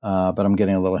 But I'm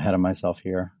getting a little ahead of myself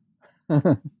here.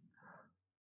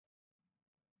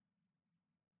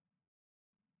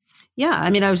 Yeah, I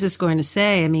mean, I was just going to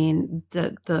say, I mean,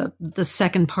 the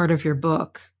second part of your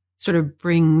book sort of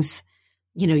brings,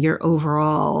 your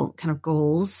overall kind of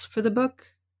goals for the book,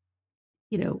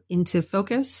 into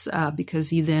focus,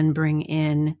 because you then bring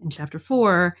in chapter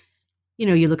 4,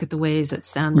 you look at the ways that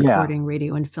sound recording,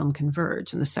 radio, and film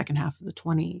converge in the second half of the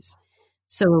 20s.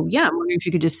 So, yeah, I'm wondering if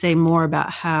you could just say more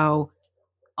about how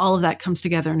all of that comes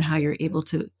together and how you're able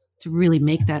to really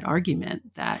make that argument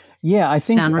that I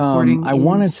think sound recording I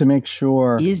wanted to make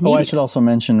sure. I should also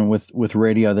mention with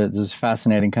radio that there's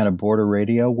fascinating kind of border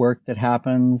radio work that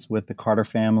happens with the Carter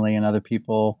family and other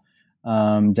people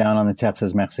down on the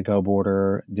Texas-Mexico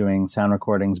border doing sound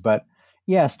recordings. But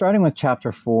yeah, starting with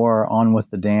chapter 4 on with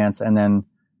the dance, and then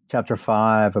chapter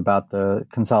 5 about the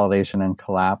consolidation and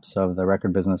collapse of the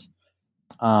record business,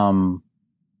 or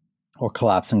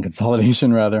collapse and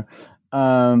consolidation rather.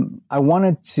 I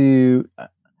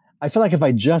feel like if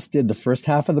I just did the first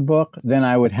half of the book, then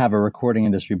I would have a recording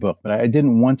industry book, but I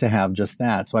didn't want to have just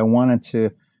that. So I wanted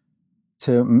to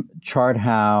chart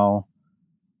how,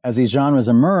 as these genres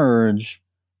emerge,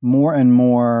 more and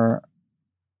more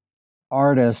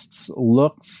artists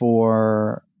look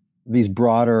for these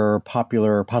broader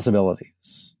popular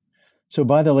possibilities. So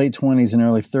by the late 20s and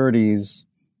early 30s,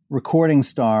 recording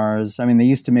stars, I mean, they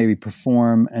used to maybe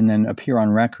perform and then appear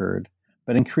on record,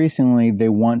 but increasingly they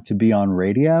want to be on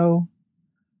radio.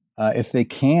 If they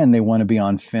can, they want to be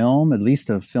on film, at least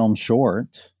a film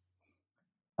short.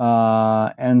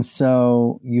 And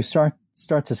so you start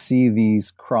to see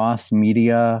these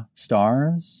cross-media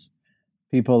stars,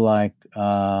 people like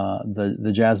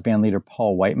the jazz band leader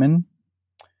Paul Whiteman,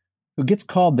 who gets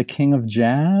called the king of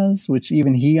jazz, which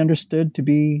even he understood to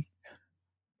be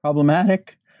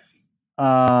problematic.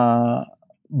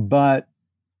 But,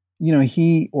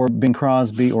 he or Bing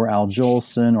Crosby or Al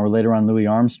Jolson or later on Louis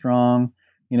Armstrong,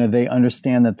 they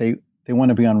understand that they want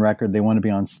to be on record, they want to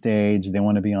be on stage, they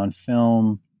want to be on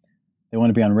film, they want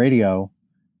to be on radio.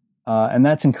 And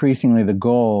that's increasingly the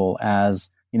goal as,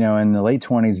 in the late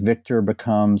 20s, Victor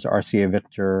becomes RCA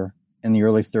Victor. In the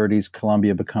early 30s,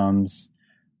 Columbia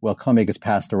gets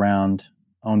passed around,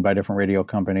 owned by different radio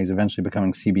companies, eventually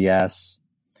becoming CBS.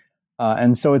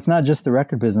 And so it's not just the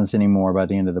record business anymore by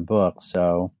the end of the book.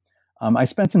 So I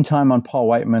spent some time on Paul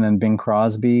Whiteman and Bing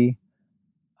Crosby.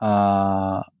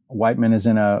 Whiteman is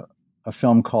in a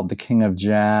film called The King of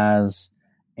Jazz,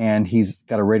 and he's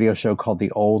got a radio show called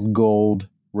The Old Gold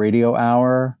Radio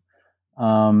Hour.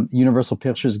 Universal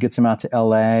Pictures gets him out to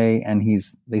LA, and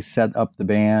they set up the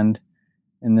band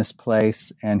in this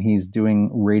place, and he's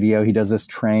doing radio. He does this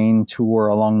train tour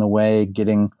along the way,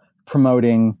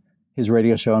 promoting his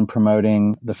radio show and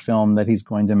promoting the film that he's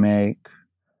going to make.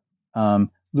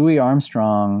 Louis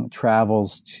Armstrong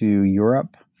travels to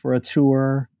Europe for a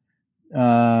tour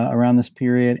around this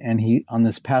period, and on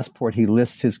this passport he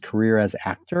lists his career as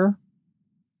actor,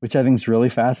 which I think is really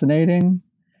fascinating.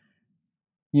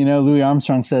 Louis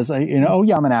Armstrong says, "Oh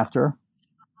yeah, I'm an actor,"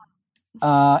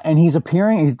 and he's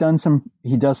appearing. He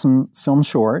does some film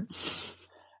shorts,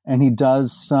 and he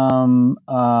does some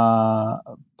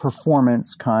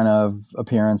performance kind of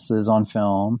appearances on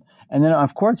film. And then,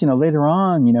 of course, later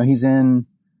on, he's in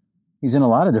a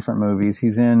lot of different movies.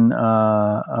 He's in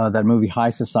that movie High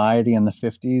Society in the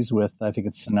 50s with, I think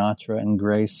it's Sinatra and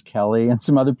Grace Kelly and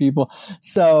some other people.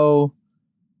 So,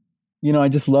 I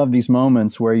just love these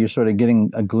moments where you're sort of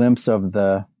getting a glimpse of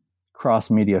the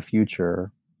cross-media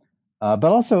future. But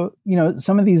also,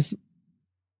 some of these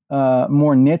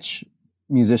more niche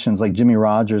musicians like Jimmie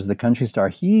Rodgers, the country star,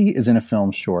 he is in a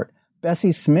film short.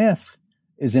 Bessie Smith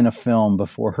is in a film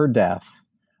before her death.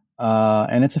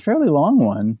 And it's a fairly long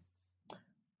one.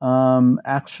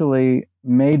 Actually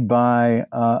made by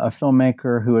a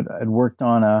filmmaker who had worked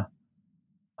on a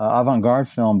avant-garde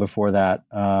film before that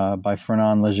by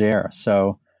Fernand Léger.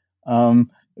 So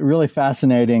really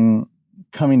fascinating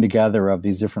coming together of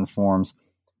these different forms.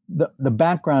 The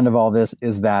background of all this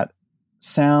is that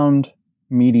sound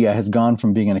media has gone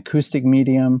from being an acoustic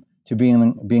medium to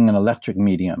being an electric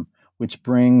medium, which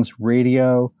brings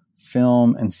radio,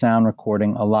 film, and sound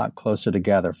recording a lot closer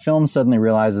together. Film suddenly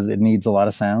realizes it needs a lot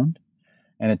of sound,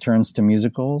 and it turns to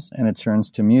musicals, and it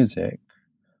turns to music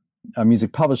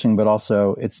publishing, but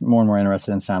also it's more and more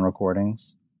interested in sound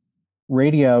recordings.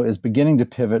 Radio is beginning to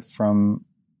pivot from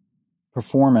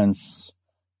performance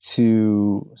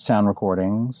to sound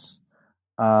recordings.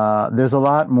 there's a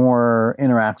lot more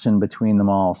interaction between them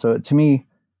all. So to me,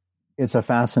 it's a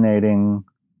fascinating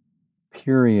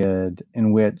period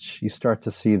in which you start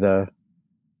to see the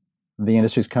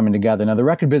industries coming together. Now, the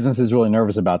record business is really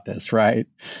nervous about this, right?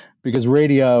 Because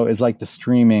radio is like the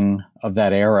streaming of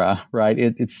that era, right?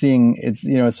 It's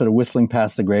sort of whistling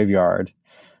past the graveyard.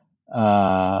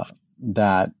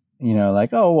 That, like,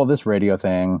 oh, well, this radio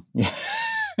thing.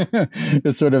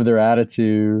 It's sort of their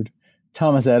attitude.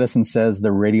 Thomas Edison says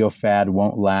the radio fad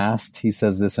won't last. He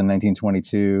says this in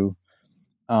 1922.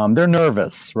 They're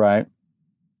nervous, right?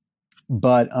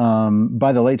 But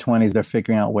by the late 20s, they're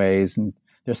figuring out ways, and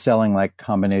they're selling like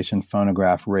combination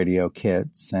phonograph radio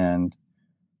kits, and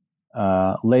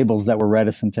labels that were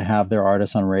reticent to have their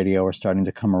artists on radio are starting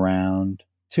to come around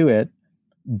to it.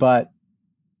 But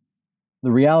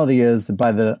the reality is that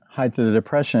by the height of the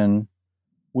Depression,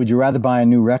 would you rather buy a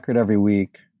new record every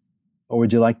week, or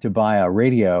would you like to buy a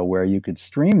radio where you could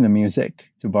stream the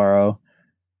music, to borrow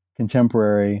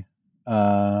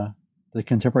the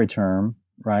contemporary term,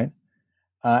 right?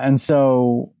 And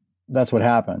so that's what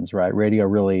happens, right? Radio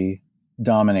really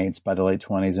dominates by the late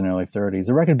 20s and early 30s.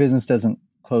 The record business doesn't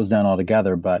close down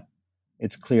altogether, but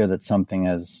it's clear that something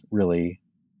has really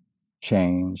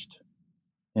changed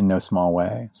in no small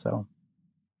way. So.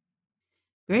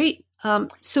 Great.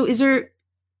 So is there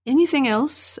anything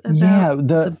else about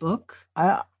the book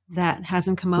that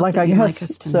hasn't come up that you'd like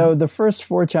us to know? So the first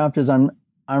 4 chapters, I'm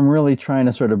really trying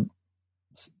to sort of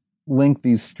link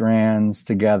these strands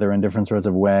together in different sorts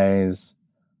of ways.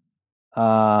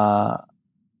 And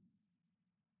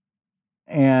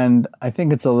I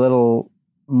think it's a little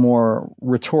more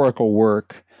rhetorical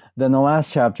work than the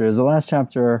last chapter is. The last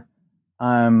chapter,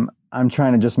 I'm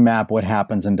trying to just map what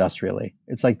happens industrially.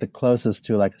 It's like the closest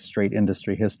to like a straight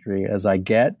industry history as I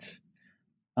get.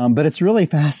 But it's really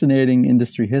fascinating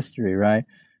industry history, right?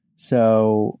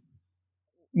 So,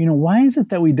 why is it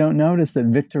that we don't notice that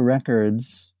Victor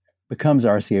Records becomes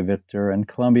RCA Victor and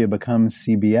Columbia becomes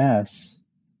CBS?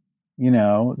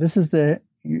 This is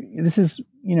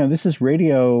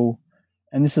radio,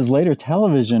 and this is later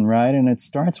television, right? And it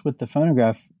starts with the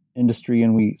phonograph industry,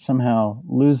 and we somehow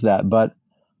lose that. But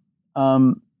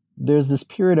there's this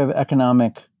period of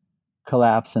economic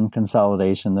collapse and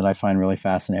consolidation that I find really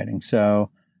fascinating. So,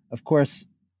 of course,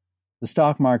 the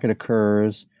stock market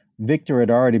occurs. Victor had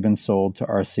already been sold to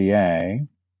RCA.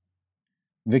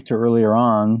 Victor earlier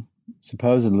on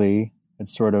supposedly had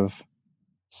sort of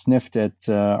sniffed at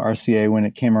RCA when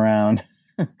it came around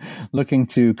looking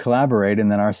to collaborate,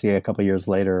 and then RCA a couple of years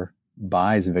later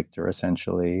buys Victor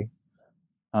essentially.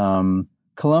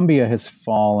 Columbia has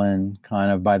fallen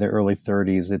kind of by the early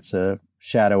 30s. It's a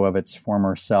shadow of its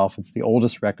former self. It's the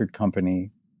oldest record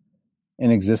company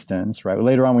in existence, right?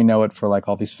 Later on, we know it for like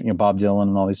all these, Bob Dylan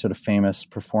and all these sort of famous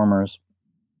performers.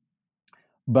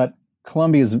 But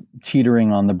Columbia is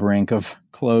teetering on the brink of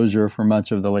closure for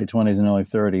much of the late 20s and early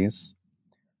 30s.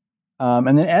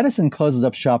 And then Edison closes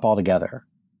up shop altogether,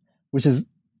 which is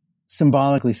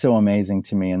symbolically so amazing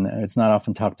to me, and it's not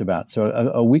often talked about. So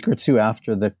a week or two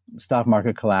after the stock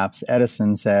market collapse,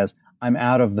 Edison says, I'm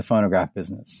out of the phonograph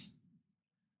business.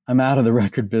 I'm out of the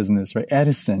record business, right?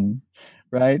 Edison,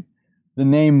 right? The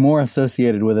name more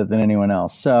associated with it than anyone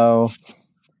else. So,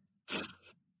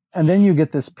 and then you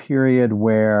get this period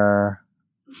where,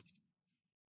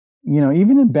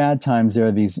 even in bad times, there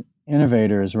are these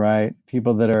innovators, right?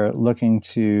 People that are looking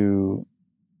to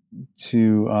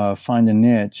find a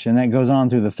niche, and that goes on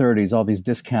through the 30s. All these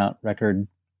discount record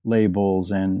labels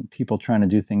and people trying to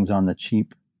do things on the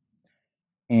cheap.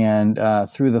 And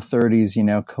through the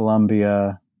 30s,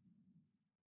 Columbia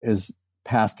is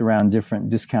passed around different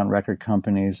discount record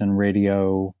companies and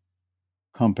radio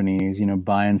companies,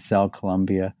 buy and sell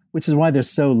Columbia, which is why there's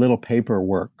so little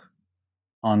paperwork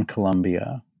on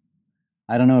Columbia.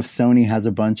 I don't know if Sony has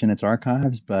a bunch in its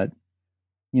archives, but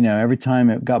every time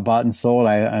it got bought and sold,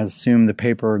 I assume the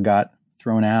paper got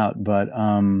thrown out. But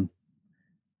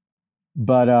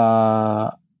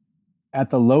at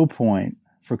the low point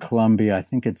for Columbia, I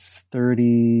think it's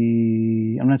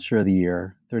 30, I'm not sure of the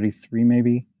year, 33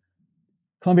 maybe.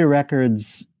 Columbia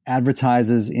Records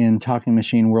advertises in Talking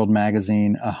Machine World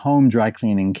Magazine a home dry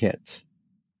cleaning kit.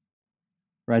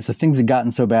 Right? So things had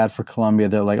gotten so bad for Columbia,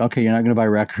 they're like, okay, you're not going to buy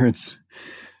records.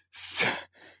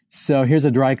 So here's a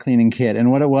dry cleaning kit.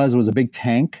 And what it was a big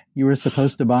tank you were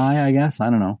supposed to buy, I guess. I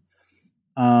don't know.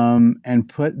 And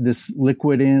put this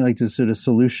liquid in, like this sort of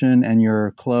solution, and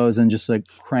your clothes, and just like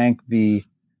crank the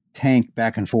tank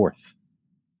back and forth.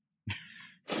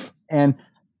 And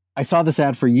I saw this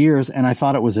ad for years, and I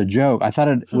thought it was a joke. I thought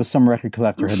it was some record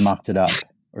collector had mocked it up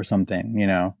or something,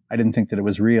 I didn't think that it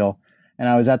was real. And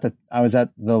I was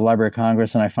at the Library of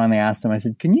Congress, and I finally asked him, I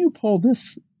said, can you pull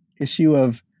this issue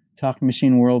of Talking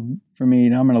Machine World for me?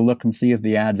 I'm going to look and see if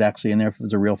the ad's actually in there, if it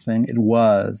was a real thing. It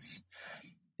was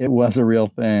a real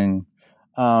thing.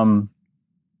 And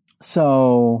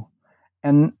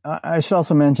I should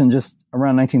also mention, just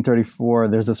around 1934,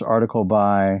 there's this article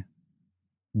by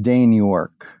Dane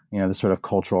York, the sort of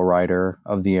cultural writer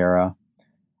of the era.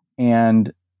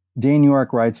 And Dane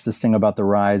York writes this thing about the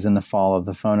rise and the fall of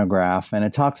the phonograph. And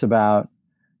it talks about,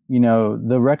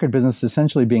 the record business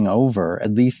essentially being over,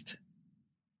 at least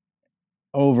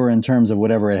over in terms of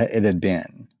whatever it had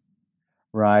been.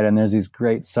 Right. And there's these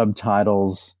great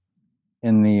subtitles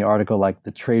in the article, like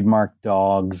the trademark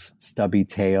dog's stubby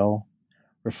tail,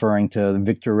 referring to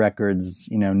Victor Records,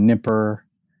 Nipper,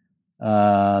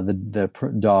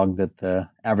 the dog that the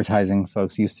advertising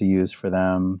folks used to use for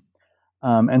them.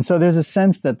 And so there's a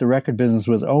sense that the record business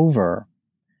was over,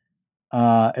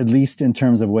 at least in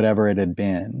terms of whatever it had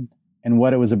been. And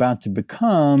what it was about to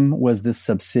become was this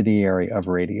subsidiary of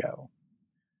radio.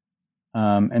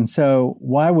 And so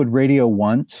why would radio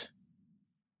want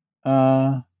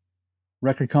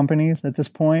record companies at this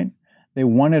point? They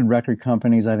wanted record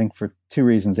companies, I think, for two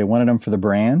reasons. They wanted them for the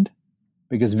brand,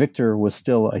 because Victor was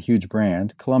still a huge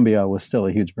brand. Columbia was still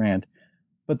a huge brand.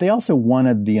 But they also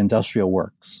wanted the industrial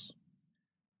works,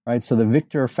 right? So the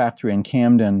Victor factory in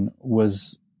Camden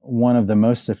was one of the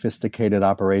most sophisticated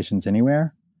operations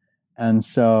anywhere. And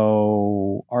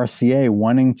so RCA,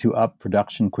 wanting to up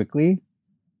production quickly,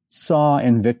 saw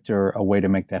in Victor a way to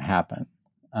make that happen.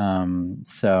 And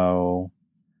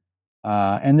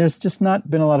there's just not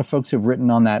been a lot of folks who've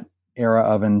written on that era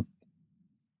of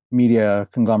media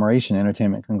conglomeration,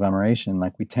 entertainment conglomeration.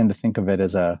 Like, we tend to think of it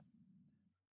as I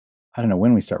don't know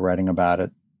when we start writing about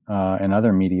it in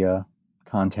other media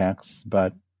contexts,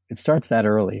 but it starts that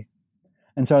early.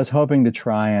 And so I was hoping to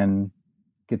try and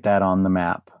get that on the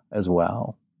map as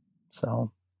well.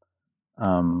 So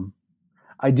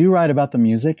I do write about the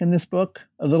music in this book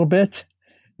a little bit.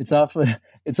 It's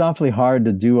awfully hard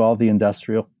to do all the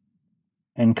industrial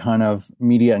and kind of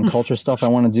media and culture stuff I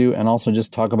want to do, and also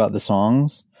just talk about the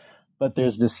songs. But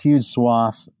there's this huge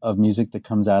swath of music that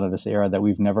comes out of this era that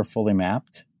we've never fully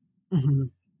mapped. Mm-hmm.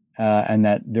 And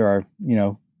that there are,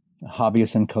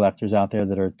 hobbyists and collectors out there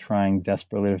that are trying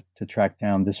desperately to track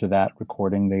down this or that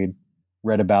recording they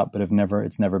read about, but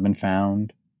it's never been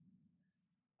found.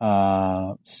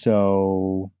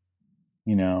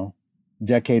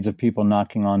 Decades of people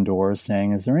knocking on doors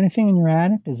saying, is there anything in your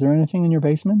attic? Is there anything in your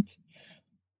basement?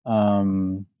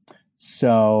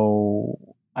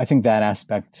 So I think that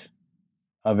aspect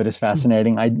of it is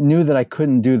fascinating. I knew that I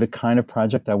couldn't do the kind of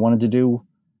project I wanted to do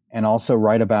and also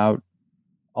write about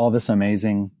all this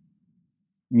amazing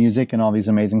music and all these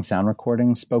amazing sound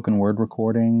recordings, spoken word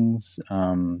recordings,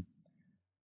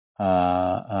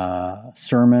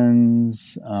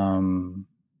 sermons,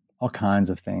 all kinds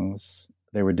of things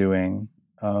they were doing.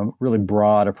 Really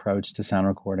broad approach to sound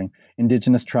recording.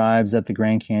 Indigenous tribes at the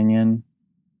Grand Canyon.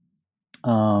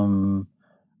 Latin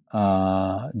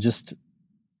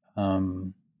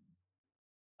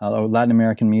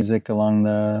American music along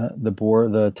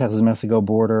the Texas-Mexico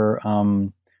border,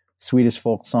 Swedish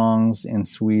folk songs in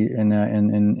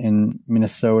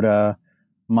Minnesota,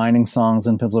 mining songs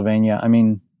in Pennsylvania. I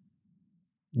mean,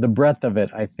 the breadth of it,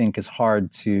 I think, is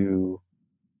hard for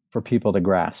people to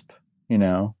grasp,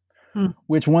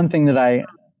 Which one thing that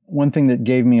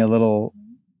gave me a little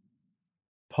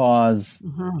pause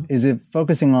is it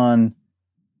focusing on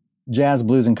jazz,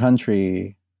 blues, and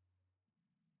country.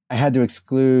 I had to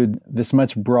exclude this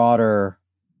much broader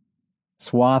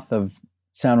swath of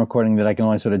sound recording that I can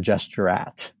only sort of gesture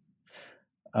at.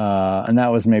 And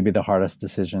that was maybe the hardest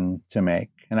decision to make.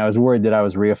 And I was worried that I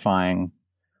was reifying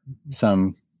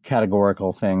some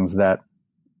categorical things that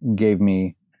gave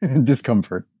me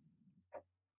discomfort.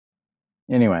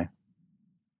 Anyway,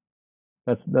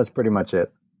 that's pretty much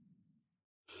it.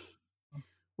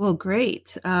 Well,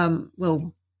 great. Kyle,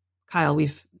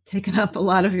 we've taken up a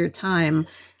lot of your time.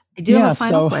 I do have a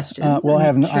final question. I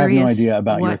have no idea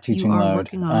about your teaching load.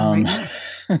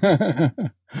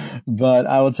 But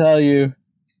I will tell you,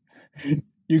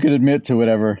 you can admit to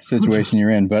whatever situation you're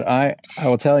in. But I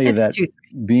will tell you that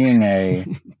being a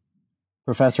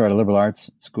professor at a liberal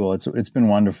arts school, it's been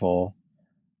wonderful.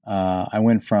 I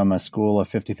went from a school of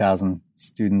 50,000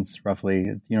 students, roughly,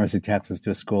 at the University of Texas,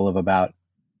 to a school of about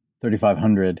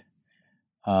 3,500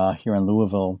 here in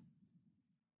Louisville.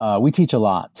 We teach a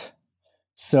lot.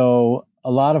 So a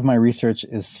lot of my research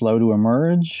is slow to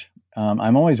emerge.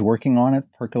 I'm always working on it,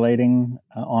 percolating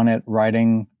on it,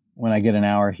 writing when I get an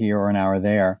hour here or an hour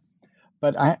there.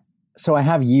 But I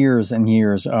have years and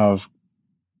years of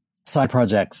side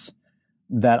projects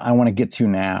that I want to get to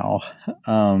now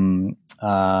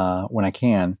when I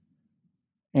can.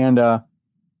 And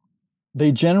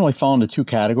they generally fall into two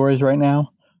categories right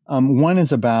now. One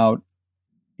is about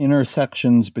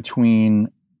intersections between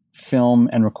film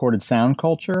and recorded sound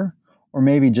culture, or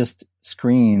maybe just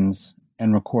screens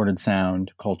and recorded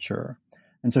sound culture.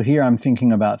 And so here I'm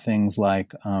thinking about things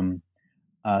like,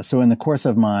 so in the course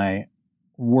of my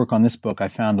work on this book, I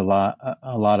found a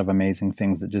lot of amazing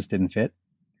things that just didn't fit.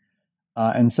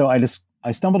 And so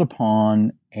I stumbled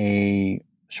upon a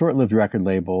short-lived record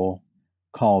label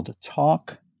called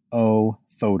Talk O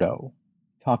Photo.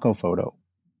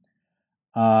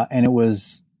 And it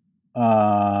was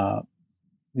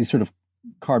these sort of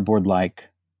cardboard-like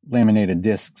laminated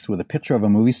discs with a picture of a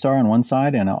movie star on one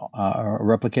side and a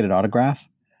replicated autograph.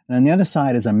 And on the other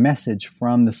side is a message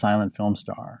from the silent film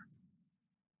star.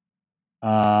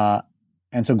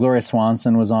 And so Gloria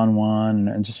Swanson was on one,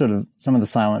 and just sort of some of the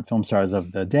silent film stars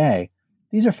of the day.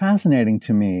 These are fascinating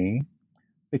to me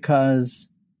because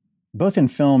both in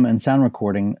film and sound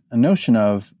recording, a notion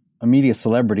of a media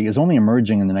celebrity is only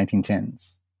emerging in the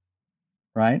 1910s,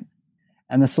 right?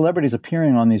 And the celebrities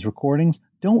appearing on these recordings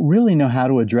don't really know how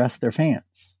to address their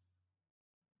fans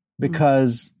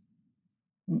because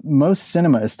most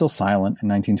cinema is still silent in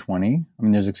 1920. I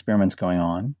mean, there's experiments going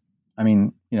on. I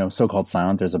mean, so-called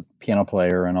silent, there's a piano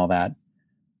player and all that.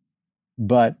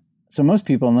 But so most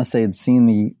people, unless they had seen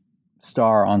the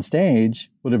star on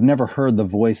stage, would have never heard the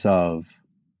voice of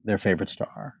their favorite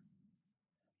star.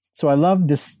 So I love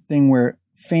this thing where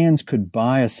fans could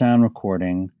buy a sound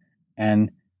recording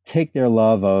and take their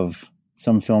love of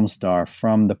some film star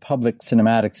from the public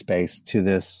cinematic space to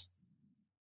this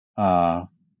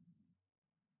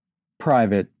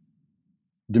private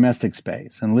domestic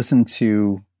space and listen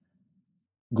to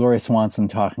Gloria Swanson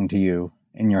talking to you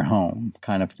in your home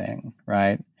kind of thing,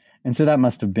 right? And so that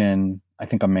must have been, I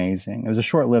think, amazing. It was a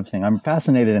short-lived thing. I'm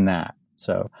fascinated in that.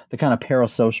 So the kind of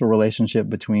parasocial relationship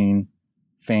between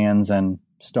fans and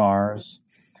stars.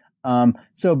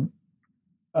 So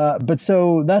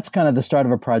that's kind of the start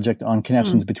of a project on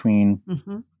connections between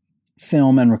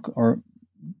film and or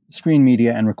screen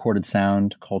media and recorded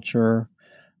sound culture.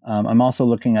 I'm also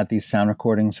looking at these sound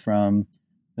recordings from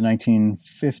the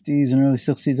 1950s and early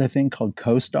 60s, I think, called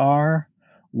Co-Star,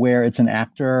 where it's an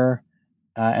actor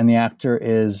and the actor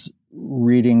is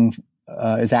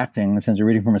acting, essentially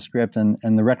reading from a script,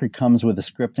 and the record comes with a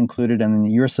script included, and then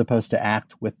you're supposed to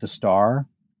act with the star.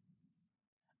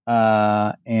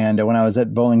 And when I was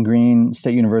at Bowling Green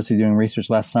State University doing research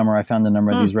last summer, I found a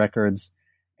number of these records.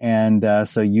 And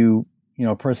so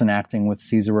a person acting with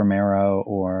Cesar Romero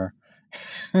or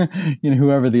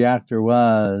whoever the actor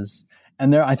was.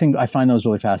 And I think I find those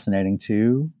really fascinating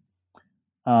too.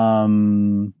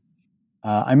 I'm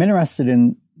interested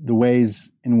in the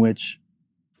ways in which,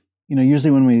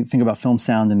 usually when we think about film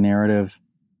sound and narrative,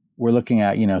 we're looking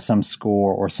at, some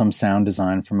score or some sound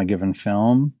design from a given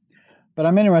film. But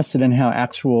I'm interested in how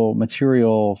actual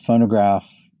material phonograph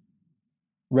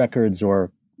records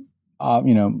or,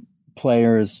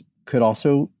 players could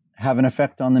also have an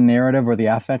effect on the narrative or the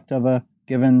affect of a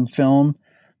given film.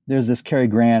 There's this Cary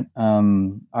Grant,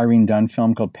 Irene Dunn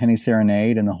film called Penny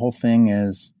Serenade, and the whole thing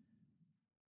is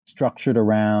structured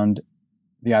around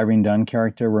the Irene Dunn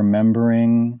character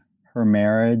remembering her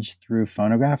marriage through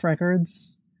phonograph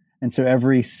records. And so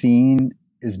every scene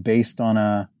is based on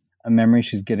a memory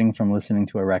she's getting from listening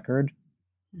to a record.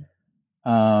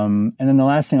 And then the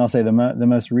last thing I'll say, the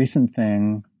most recent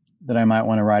thing that I might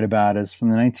want to write about is from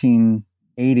the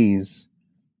 1980s,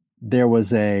 there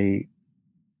was a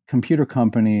computer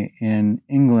company in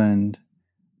England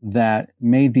that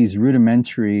made these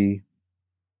rudimentary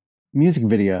music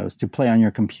videos to play on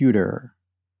your computer.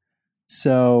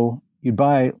 So you'd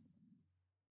buy,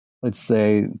 let's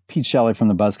say, Pete Shelley from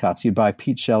the Buzzcocks. You'd buy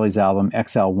Pete Shelley's album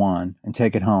XL1 and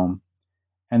take it home.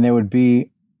 And there would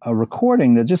be a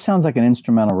recording that just sounds like an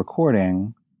instrumental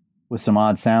recording with some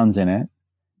odd sounds in it.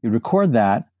 You'd record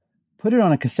that, put it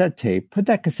on a cassette tape, put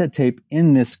that cassette tape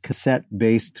in this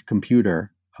cassette-based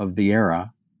computer of the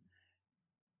era.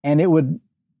 And it would,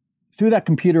 through that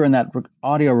computer and that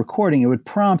audio recording, it would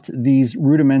prompt these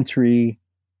rudimentary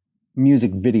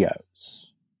music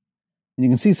videos. And you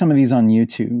can see some of these on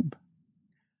YouTube.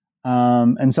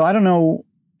 And so I don't know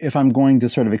if I'm going to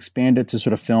sort of expand it to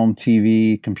sort of film,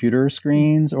 TV, computer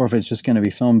screens, or if it's just going to be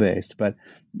film-based. But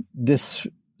this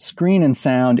screen and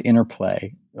sound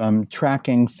interplay,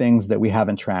 tracking things that we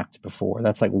haven't tracked before,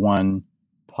 that's like one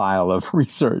pile of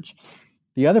research.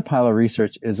 The other pile of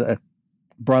research is,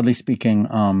 broadly speaking,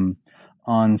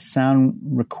 on sound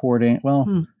recording.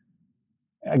 Well,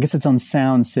 I guess it's on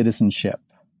sound citizenship.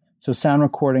 So sound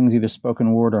recordings, either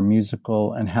spoken word or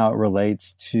musical, and how it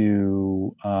relates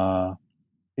to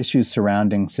issues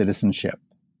surrounding citizenship.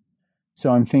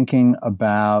 So I'm thinking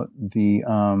about the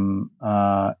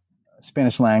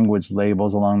Spanish language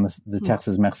labels along the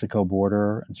Texas-Mexico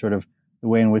border and sort of the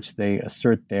way in which they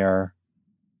assert their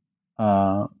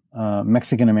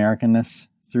Mexican-Americanness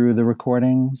through the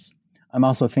recordings. I'm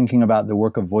also thinking about the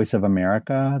work of Voice of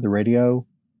America, the radio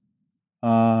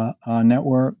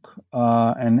network,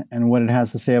 and what it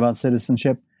has to say about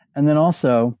citizenship. And then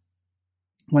also,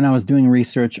 when I was doing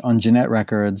research on Gennett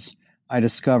Records, I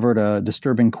discovered a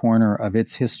disturbing corner of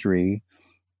its history,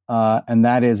 and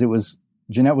that is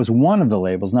Gennett was one of the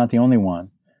labels, not the only one,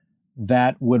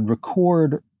 that would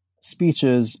record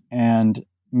speeches and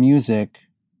music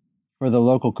for the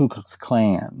local Ku Klux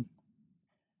Klan.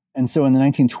 And so in the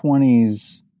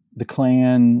 1920s, the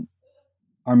Klan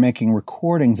are making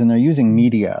recordings and they're using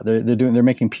media. They're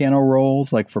making piano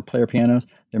rolls, like for player pianos.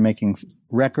 They're making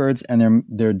records, and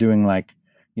they're doing, like,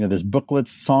 there's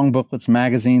booklets, song booklets,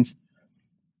 magazines.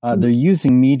 They're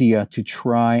using media to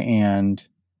try and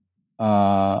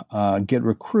get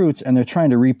recruits, and they're trying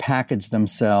to repackage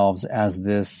themselves as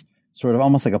this sort of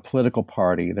almost like a political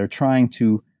party. They're trying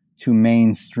to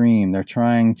mainstream. They're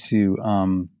trying to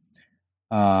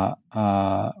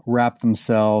wrap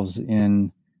themselves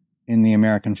in the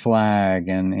American flag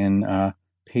and in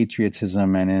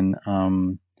patriotism and in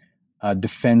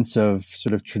defense of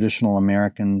sort of traditional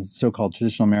Americans, so-called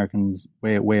traditional Americans'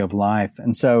 way of life.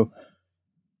 And so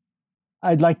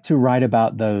I'd like to write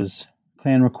about those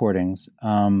Klan recordings.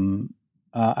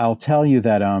 I'll tell you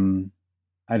that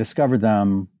I discovered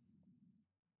them.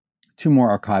 Two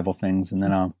more archival things, and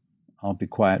then I'll be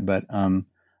quiet. But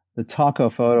the Taco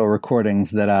photo recordings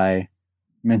that I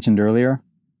mentioned earlier,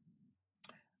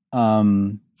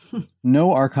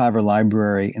 no archive or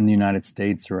library in the United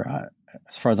States, or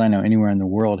as far as I know, anywhere in the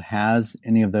world, has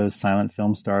any of those silent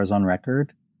film stars on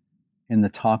record in the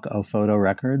Taco photo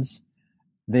records.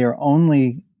 They are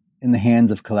only in the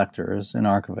hands of collectors and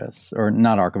archivists, or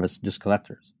not archivists, just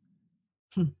collectors.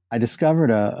 I discovered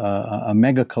a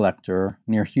mega collector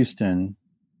near Houston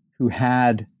who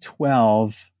had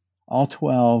all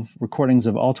 12 recordings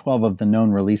of all 12 of the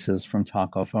known releases from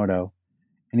Taco Photo.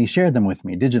 And he shared them with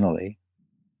me digitally.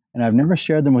 And I've never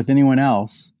shared them with anyone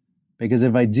else, because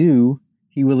if I do,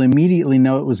 he will immediately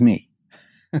know it was me.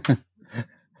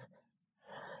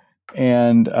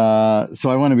 And so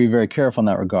I want to be very careful in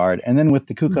that regard. And then with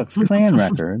the Ku Klux Klan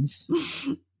records,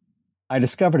 I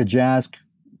discovered a jazz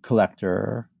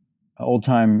collector,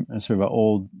 old-time, sort of an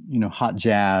old, hot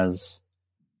jazz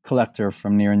collector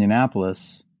from near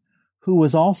Indianapolis, who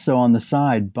was also on the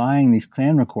side buying these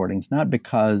Klan recordings, not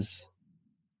because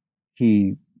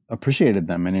he appreciated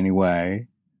them in any way,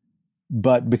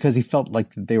 but because he felt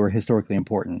like they were historically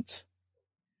important.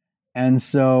 And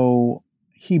so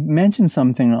he mentioned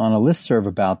something on a listserv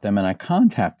about them, and I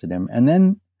contacted him. And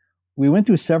then we went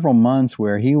through several months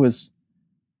where he was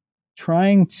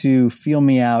trying to feel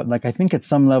me out. Like, I think at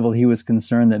some level he was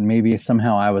concerned that maybe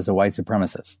somehow I was a white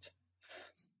supremacist.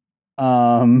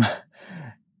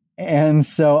 And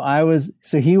so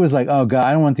he was like, "Oh God,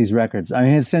 I don't want these records." I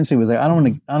mean, essentially was like, I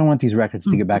don't want these records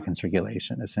to get back in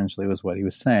circulation, essentially was what he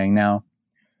was saying. Now,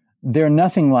 they're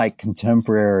nothing like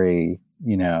contemporary,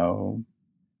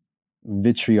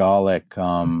 vitriolic,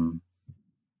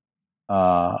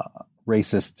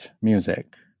 racist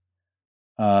music.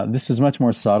 This is much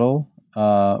more subtle,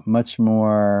 much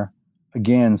more,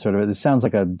 again, sort of, it sounds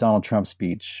like a Donald Trump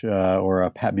speech, or a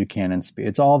Pat Buchanan speech.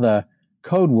 It's all the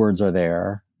code words are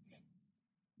there,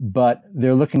 but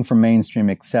they're looking for mainstream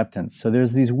acceptance. So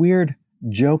there's these weird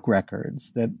joke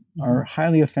records that are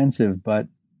highly offensive, but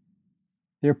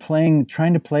they're trying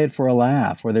to play it for a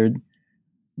laugh, or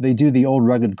they do the old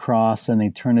rugged cross and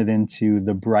they turn it into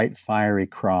the bright fiery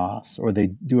cross, or they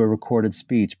do a recorded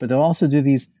speech. But they'll also do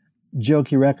these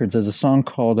jokey records. There's a song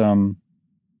called and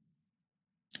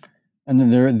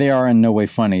then they are in no way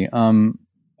funny,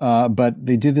 but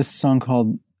they do this song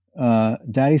called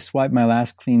Daddy Swiped My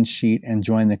Last Clean Sheet and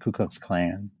Joined the Ku Klux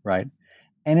Klan, right?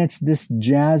 And it's this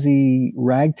jazzy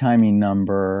ragtimey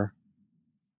number,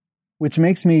 which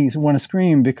makes me want to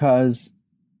scream, because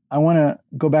I want to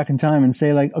go back in time and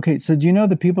say, like, okay, so do you know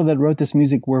the people that wrote this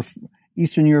music were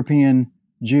Eastern European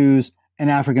Jews and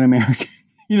African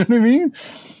Americans? You know what I mean?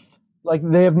 Like,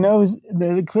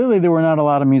 clearly there were not a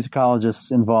lot of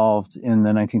musicologists involved in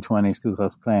the 1920s Ku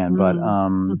Klux Klan, but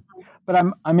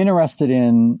I'm interested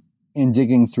in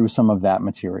digging through some of that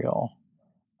material,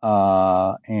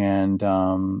 and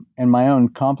my own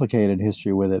complicated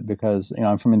history with it, because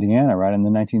I'm from Indiana, right? And the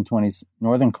 1920s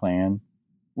Northern Klan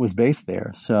was based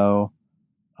there, so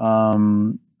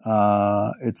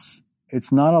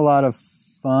It's not a lot of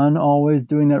fun always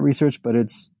doing that research, but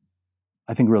it's,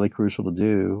 I think, really crucial to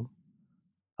do.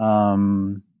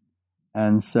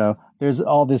 And so there's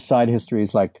all these side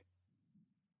histories, like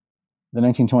the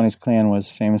 1920s Klan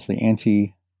was famously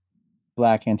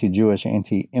anti-Black, anti-Jewish,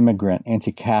 anti-immigrant,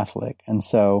 anti-Catholic. And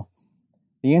so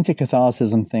the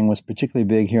anti-Catholicism thing was particularly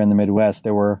big here in the Midwest.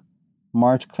 There were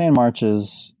Klan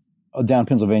marches down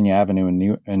Pennsylvania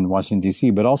Avenue in Washington,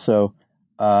 D.C., but also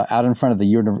out in front of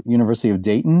the University of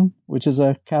Dayton, which is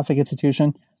a Catholic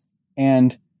institution.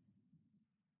 And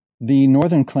the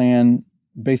Northern Klan,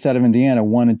 based out of Indiana,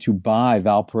 wanted to buy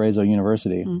Valparaiso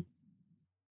University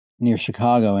near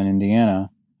Chicago in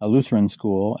Indiana, a Lutheran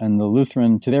school. And the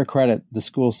Lutheran, to their credit, the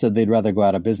school said they'd rather go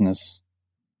out of business.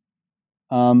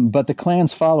 But the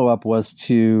Klan's follow-up was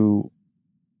to,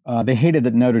 they hated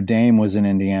that Notre Dame was in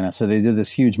Indiana. So they did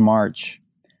this huge march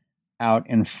out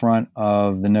in front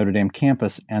of the Notre Dame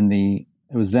campus. And it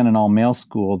was then an all-male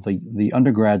school. The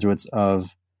undergraduates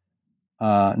of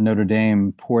Notre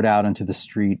Dame poured out into the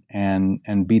street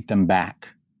and beat them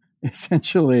back.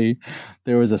 Essentially,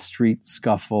 there was a street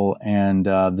scuffle and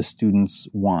the students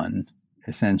won,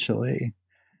 essentially.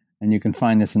 And you can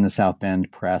find this in the South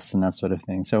Bend Press and that sort of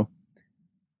thing. So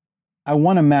I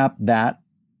want to map that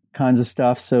kinds of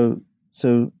stuff. So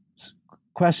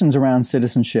questions around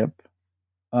citizenship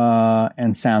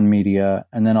and sound media,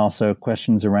 and then also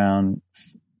questions around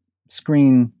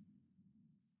screen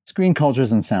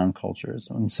cultures and sound cultures.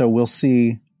 And so we'll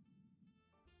see.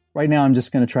 Right now, I'm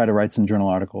just going to try to write some journal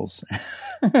articles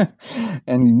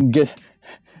and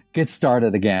get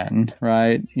started again,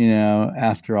 right?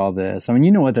 After all this. I mean,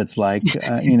 you know what that's like,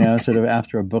 sort of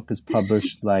after a book is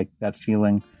published, like that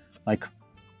feeling, like,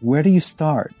 where do you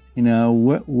start?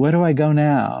 Where do I go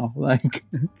now? Like,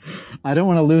 I don't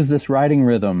want to lose this writing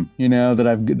rhythm,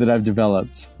 that I've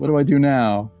developed. What do I do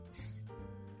now?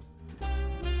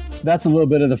 That's a little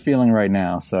bit of the feeling right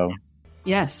now. So,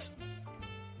 yes,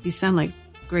 these sound like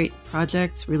great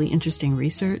projects, really interesting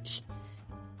research.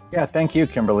 Yeah, thank you,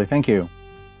 Kimberly. Thank you.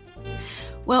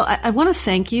 Well, I want to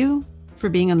thank you for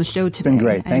being on the show today. It's been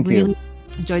great. Thank you. I really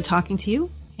enjoyed talking to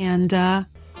you, and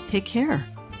take care.